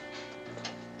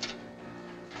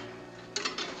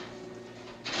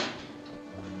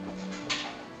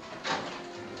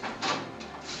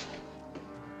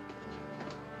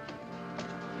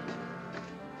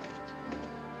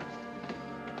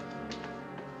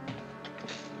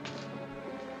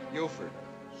 Buford.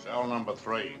 Cell number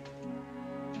 3.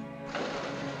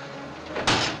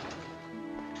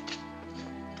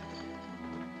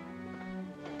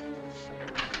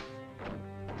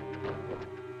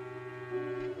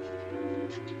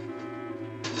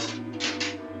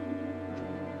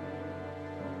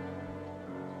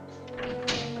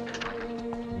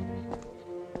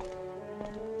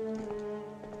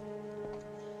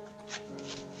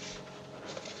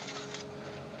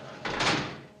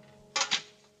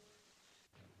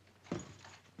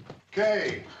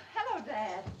 Okay. Hello,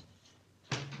 Dad.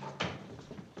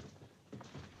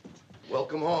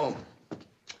 Welcome home.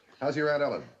 How's your Aunt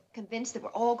Ellen? Convinced that we're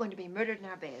all going to be murdered in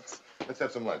our beds. Let's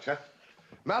have some lunch, huh?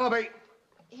 Malaby!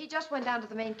 He just went down to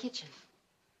the main kitchen.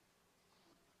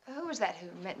 Who was that who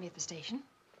met me at the station?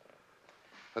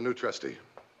 A new trustee.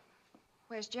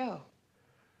 Where's Joe?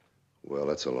 Well,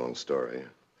 that's a long story.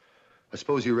 I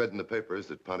suppose you read in the papers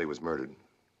that Ponty was murdered.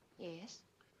 Yes.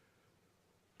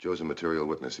 Joe's a material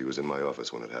witness. He was in my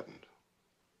office when it happened.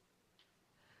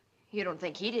 You don't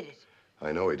think he did it?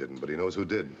 I know he didn't, but he knows who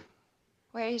did.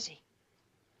 Where is he?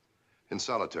 In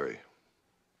solitary.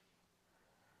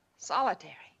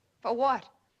 Solitary? For what?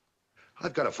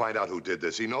 I've got to find out who did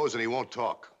this. He knows and he won't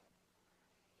talk.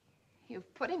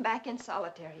 You've put him back in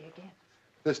solitary again.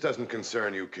 This doesn't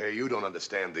concern you, Kay. You don't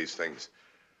understand these things.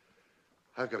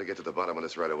 I've got to get to the bottom of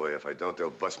this right away. If I don't,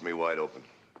 they'll bust me wide open.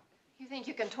 You think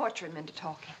you can torture him into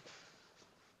talking?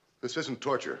 This isn't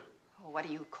torture. Oh, what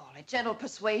do you call it? Gentle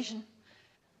persuasion?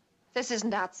 This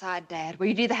isn't outside, Dad, where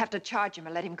you'd either have to charge him or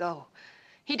let him go.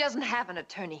 He doesn't have an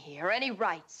attorney here or any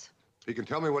rights. He can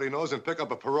tell me what he knows and pick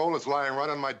up a parole that's lying right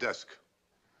on my desk.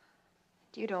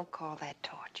 You don't call that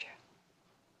torture.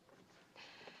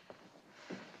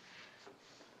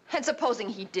 And supposing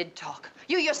he did talk.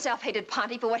 You yourself hated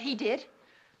Ponty for what he did.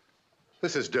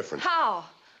 This is different. How?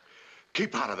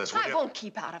 Keep out of this, will I you? won't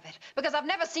keep out of it, because I've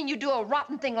never seen you do a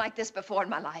rotten thing like this before in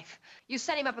my life. You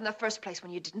sent him up in the first place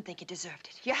when you didn't think he deserved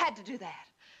it. You had to do that.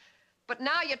 But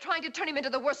now you're trying to turn him into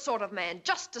the worst sort of man,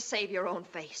 just to save your own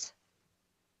face.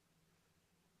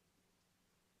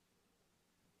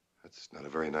 That's not a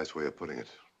very nice way of putting it.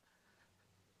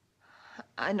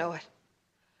 I know it.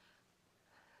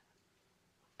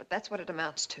 But that's what it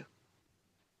amounts to.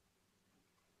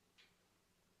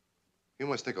 You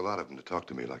must think a lot of him to talk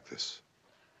to me like this.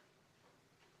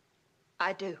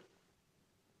 I do.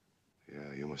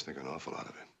 Yeah, you must think an awful lot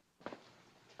of him.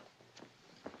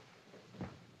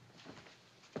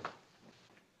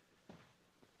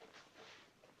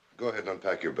 Go ahead and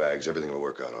unpack your bags. Everything will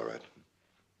work out all right.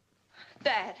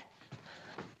 Dad.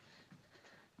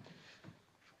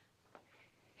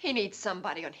 He needs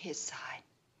somebody on his side.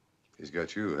 He's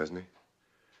got you, hasn't he?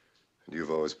 And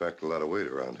you've always packed a lot of weight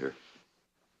around here.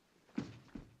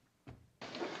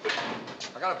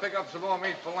 I gotta pick up some more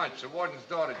meat for lunch. The warden's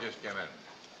daughter just came in.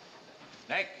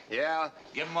 Nick? Yeah?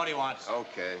 Give him what he wants.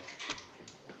 Okay.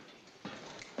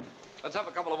 Let's have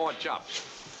a couple of more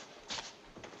chops.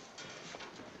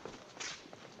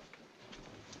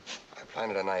 I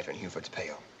planted a knife in Huford's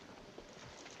pail.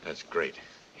 That's great.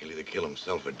 He'll either kill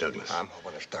himself or Douglas. I'm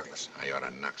hoping it's Douglas. I ought to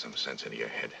knock some sense into your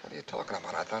head. What are you talking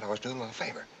about? I thought I was doing him a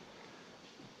favor.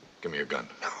 Give me your gun.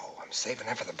 No, I'm saving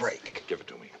it for the break. Give it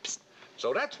to me. Psst.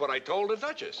 So that's what I told the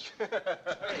Duchess. Hurry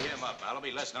him up,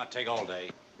 Malaby. Let's not take all day.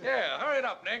 Yeah, hurry it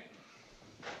up, Nick.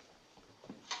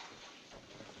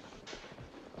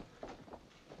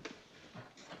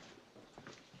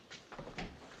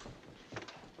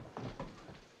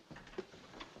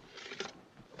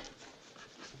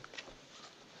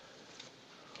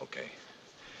 Okay.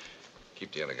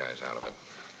 Keep the other guys out of it.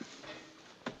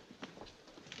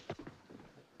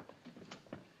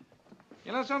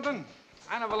 You know something?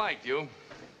 I never liked you.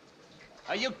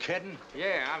 Are you kidding?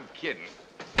 Yeah, I'm kidding.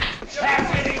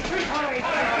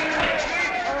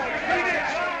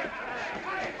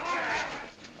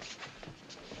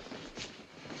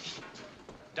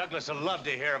 Douglas will love to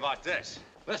hear about this.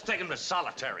 Let's take him to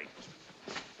solitary.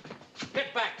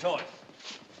 Get back to it.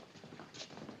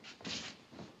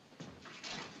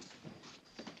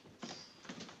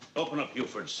 Open up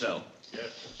Huford's cell.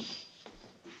 Yes.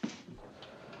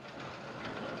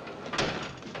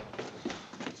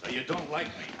 So you don't like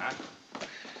me, huh?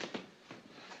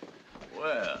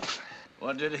 Well,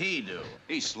 what did he do?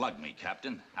 He slugged me,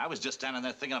 Captain. I was just standing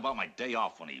there thinking about my day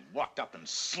off when he walked up and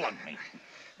slugged me.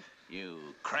 You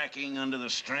cracking under the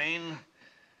strain?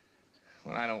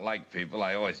 When I don't like people,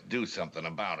 I always do something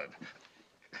about it.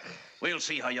 We'll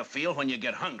see how you feel when you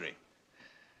get hungry.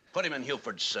 Put him in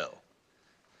Huford's cell.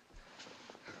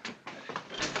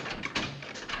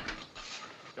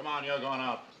 Come on, you're going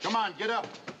out. Come on, get up.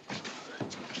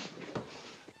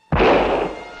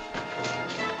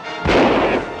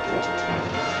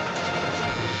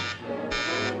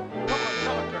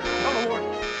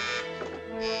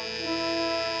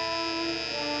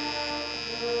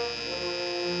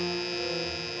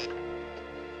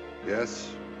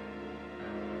 Yes?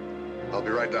 I'll be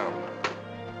right down.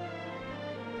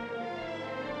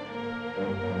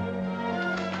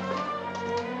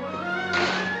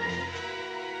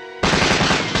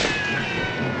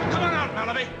 Come on out,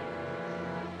 Malaby.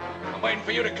 I'm waiting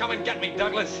for you to come and get me,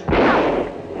 Douglas.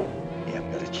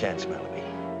 chance, Malaby.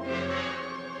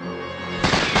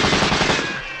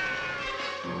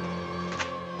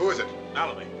 Who is it?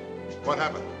 Malaby. What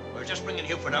happened? We were just bringing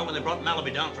Huford out when they brought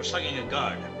Malaby down for slugging a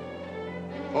guard.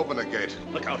 Open the gate.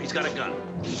 Look out, he's got a gun.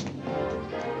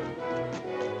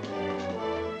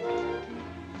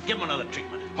 Give him another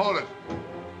treatment. Hold it.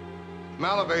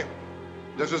 Malaby,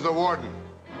 this is the warden.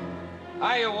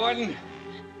 Hiya, warden.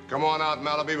 Come on out,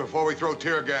 Malaby, before we throw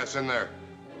tear gas in there.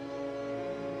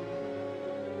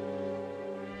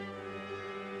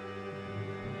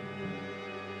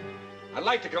 I'd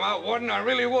like to come out, warden. I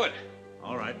really would.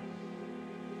 All right.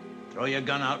 Throw your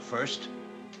gun out first.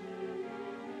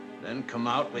 Then come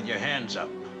out with your hands up.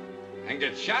 And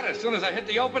get shot as soon as I hit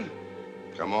the open?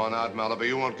 Come on out, Malaby.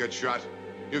 You won't get shot.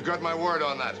 You've got my word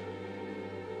on that.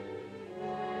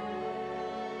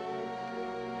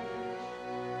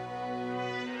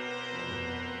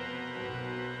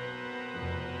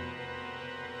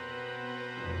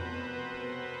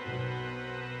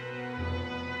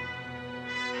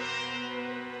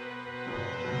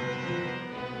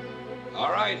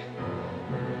 All right.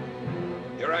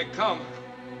 Here I come.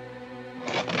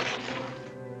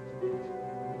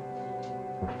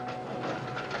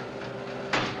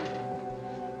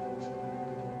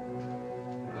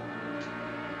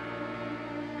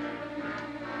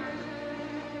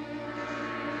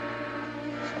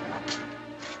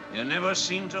 You never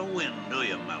seem to win, do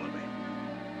you, Malaby?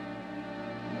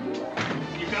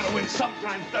 You gotta win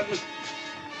sometimes, Douglas.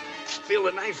 Feel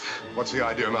the knife? What's the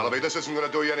idea, Malaby? This isn't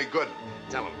gonna do you any good.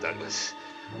 Tell him, Douglas.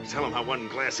 Tell him how one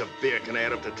glass of beer can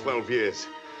add up to 12 years.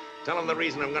 Tell him the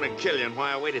reason I'm gonna kill you and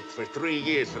why I waited for 3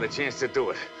 years for the chance to do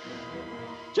it.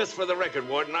 Just for the record,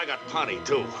 Warden, I got plenty,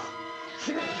 too.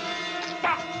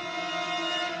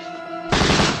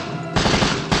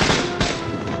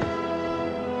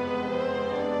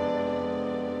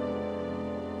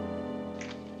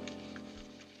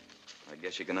 I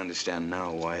guess you can understand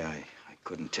now why I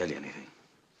couldn't tell you anything.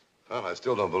 Well, I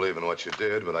still don't believe in what you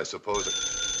did, but I suppose it...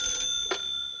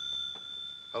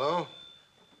 Hello?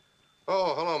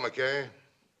 Oh, hello, McKay.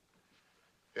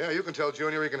 Yeah, you can tell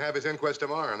Junior he can have his inquest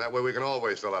tomorrow, and that way we can all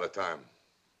waste a lot of time.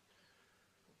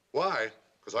 Why?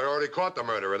 Because I already caught the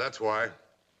murderer, that's why.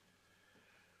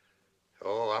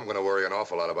 Oh, I'm going to worry an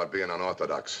awful lot about being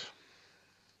unorthodox.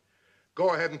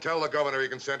 Go ahead and tell the governor he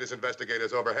can send his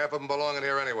investigators over. Half of them belong in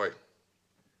here anyway.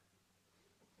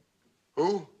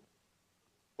 Who?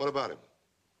 What about him?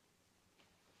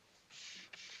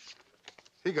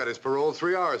 He got his parole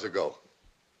 3 hours ago.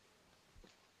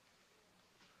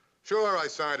 Sure, I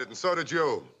signed it, and so did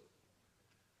you.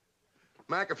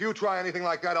 Mac, if you try anything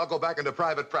like that, I'll go back into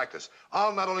private practice.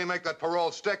 I'll not only make that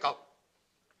parole stick,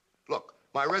 Look,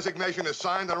 my resignation is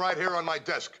signed and right here on my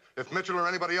desk. If Mitchell or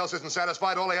anybody else isn't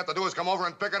satisfied, all they have to do is come over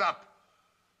and pick it up.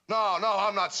 No,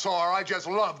 I'm not sore. I just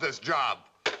love this job.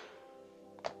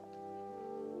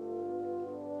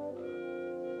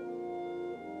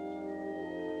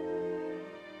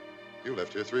 You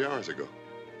left here 3 hours ago.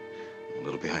 I'm a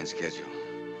little behind schedule.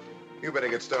 You better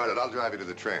get started. I'll drive you to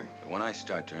the train. But when I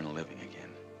start to earn a living again,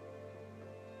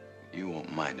 you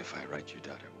won't mind if I write your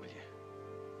daughter, will you?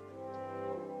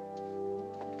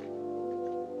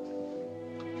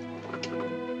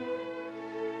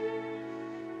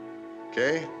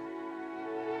 Kay,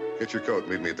 get your coat.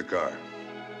 Meet me at the car.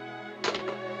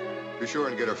 Be sure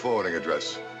and get her forwarding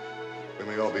address. We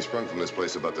may all be sprung from this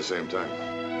place about the same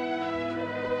time.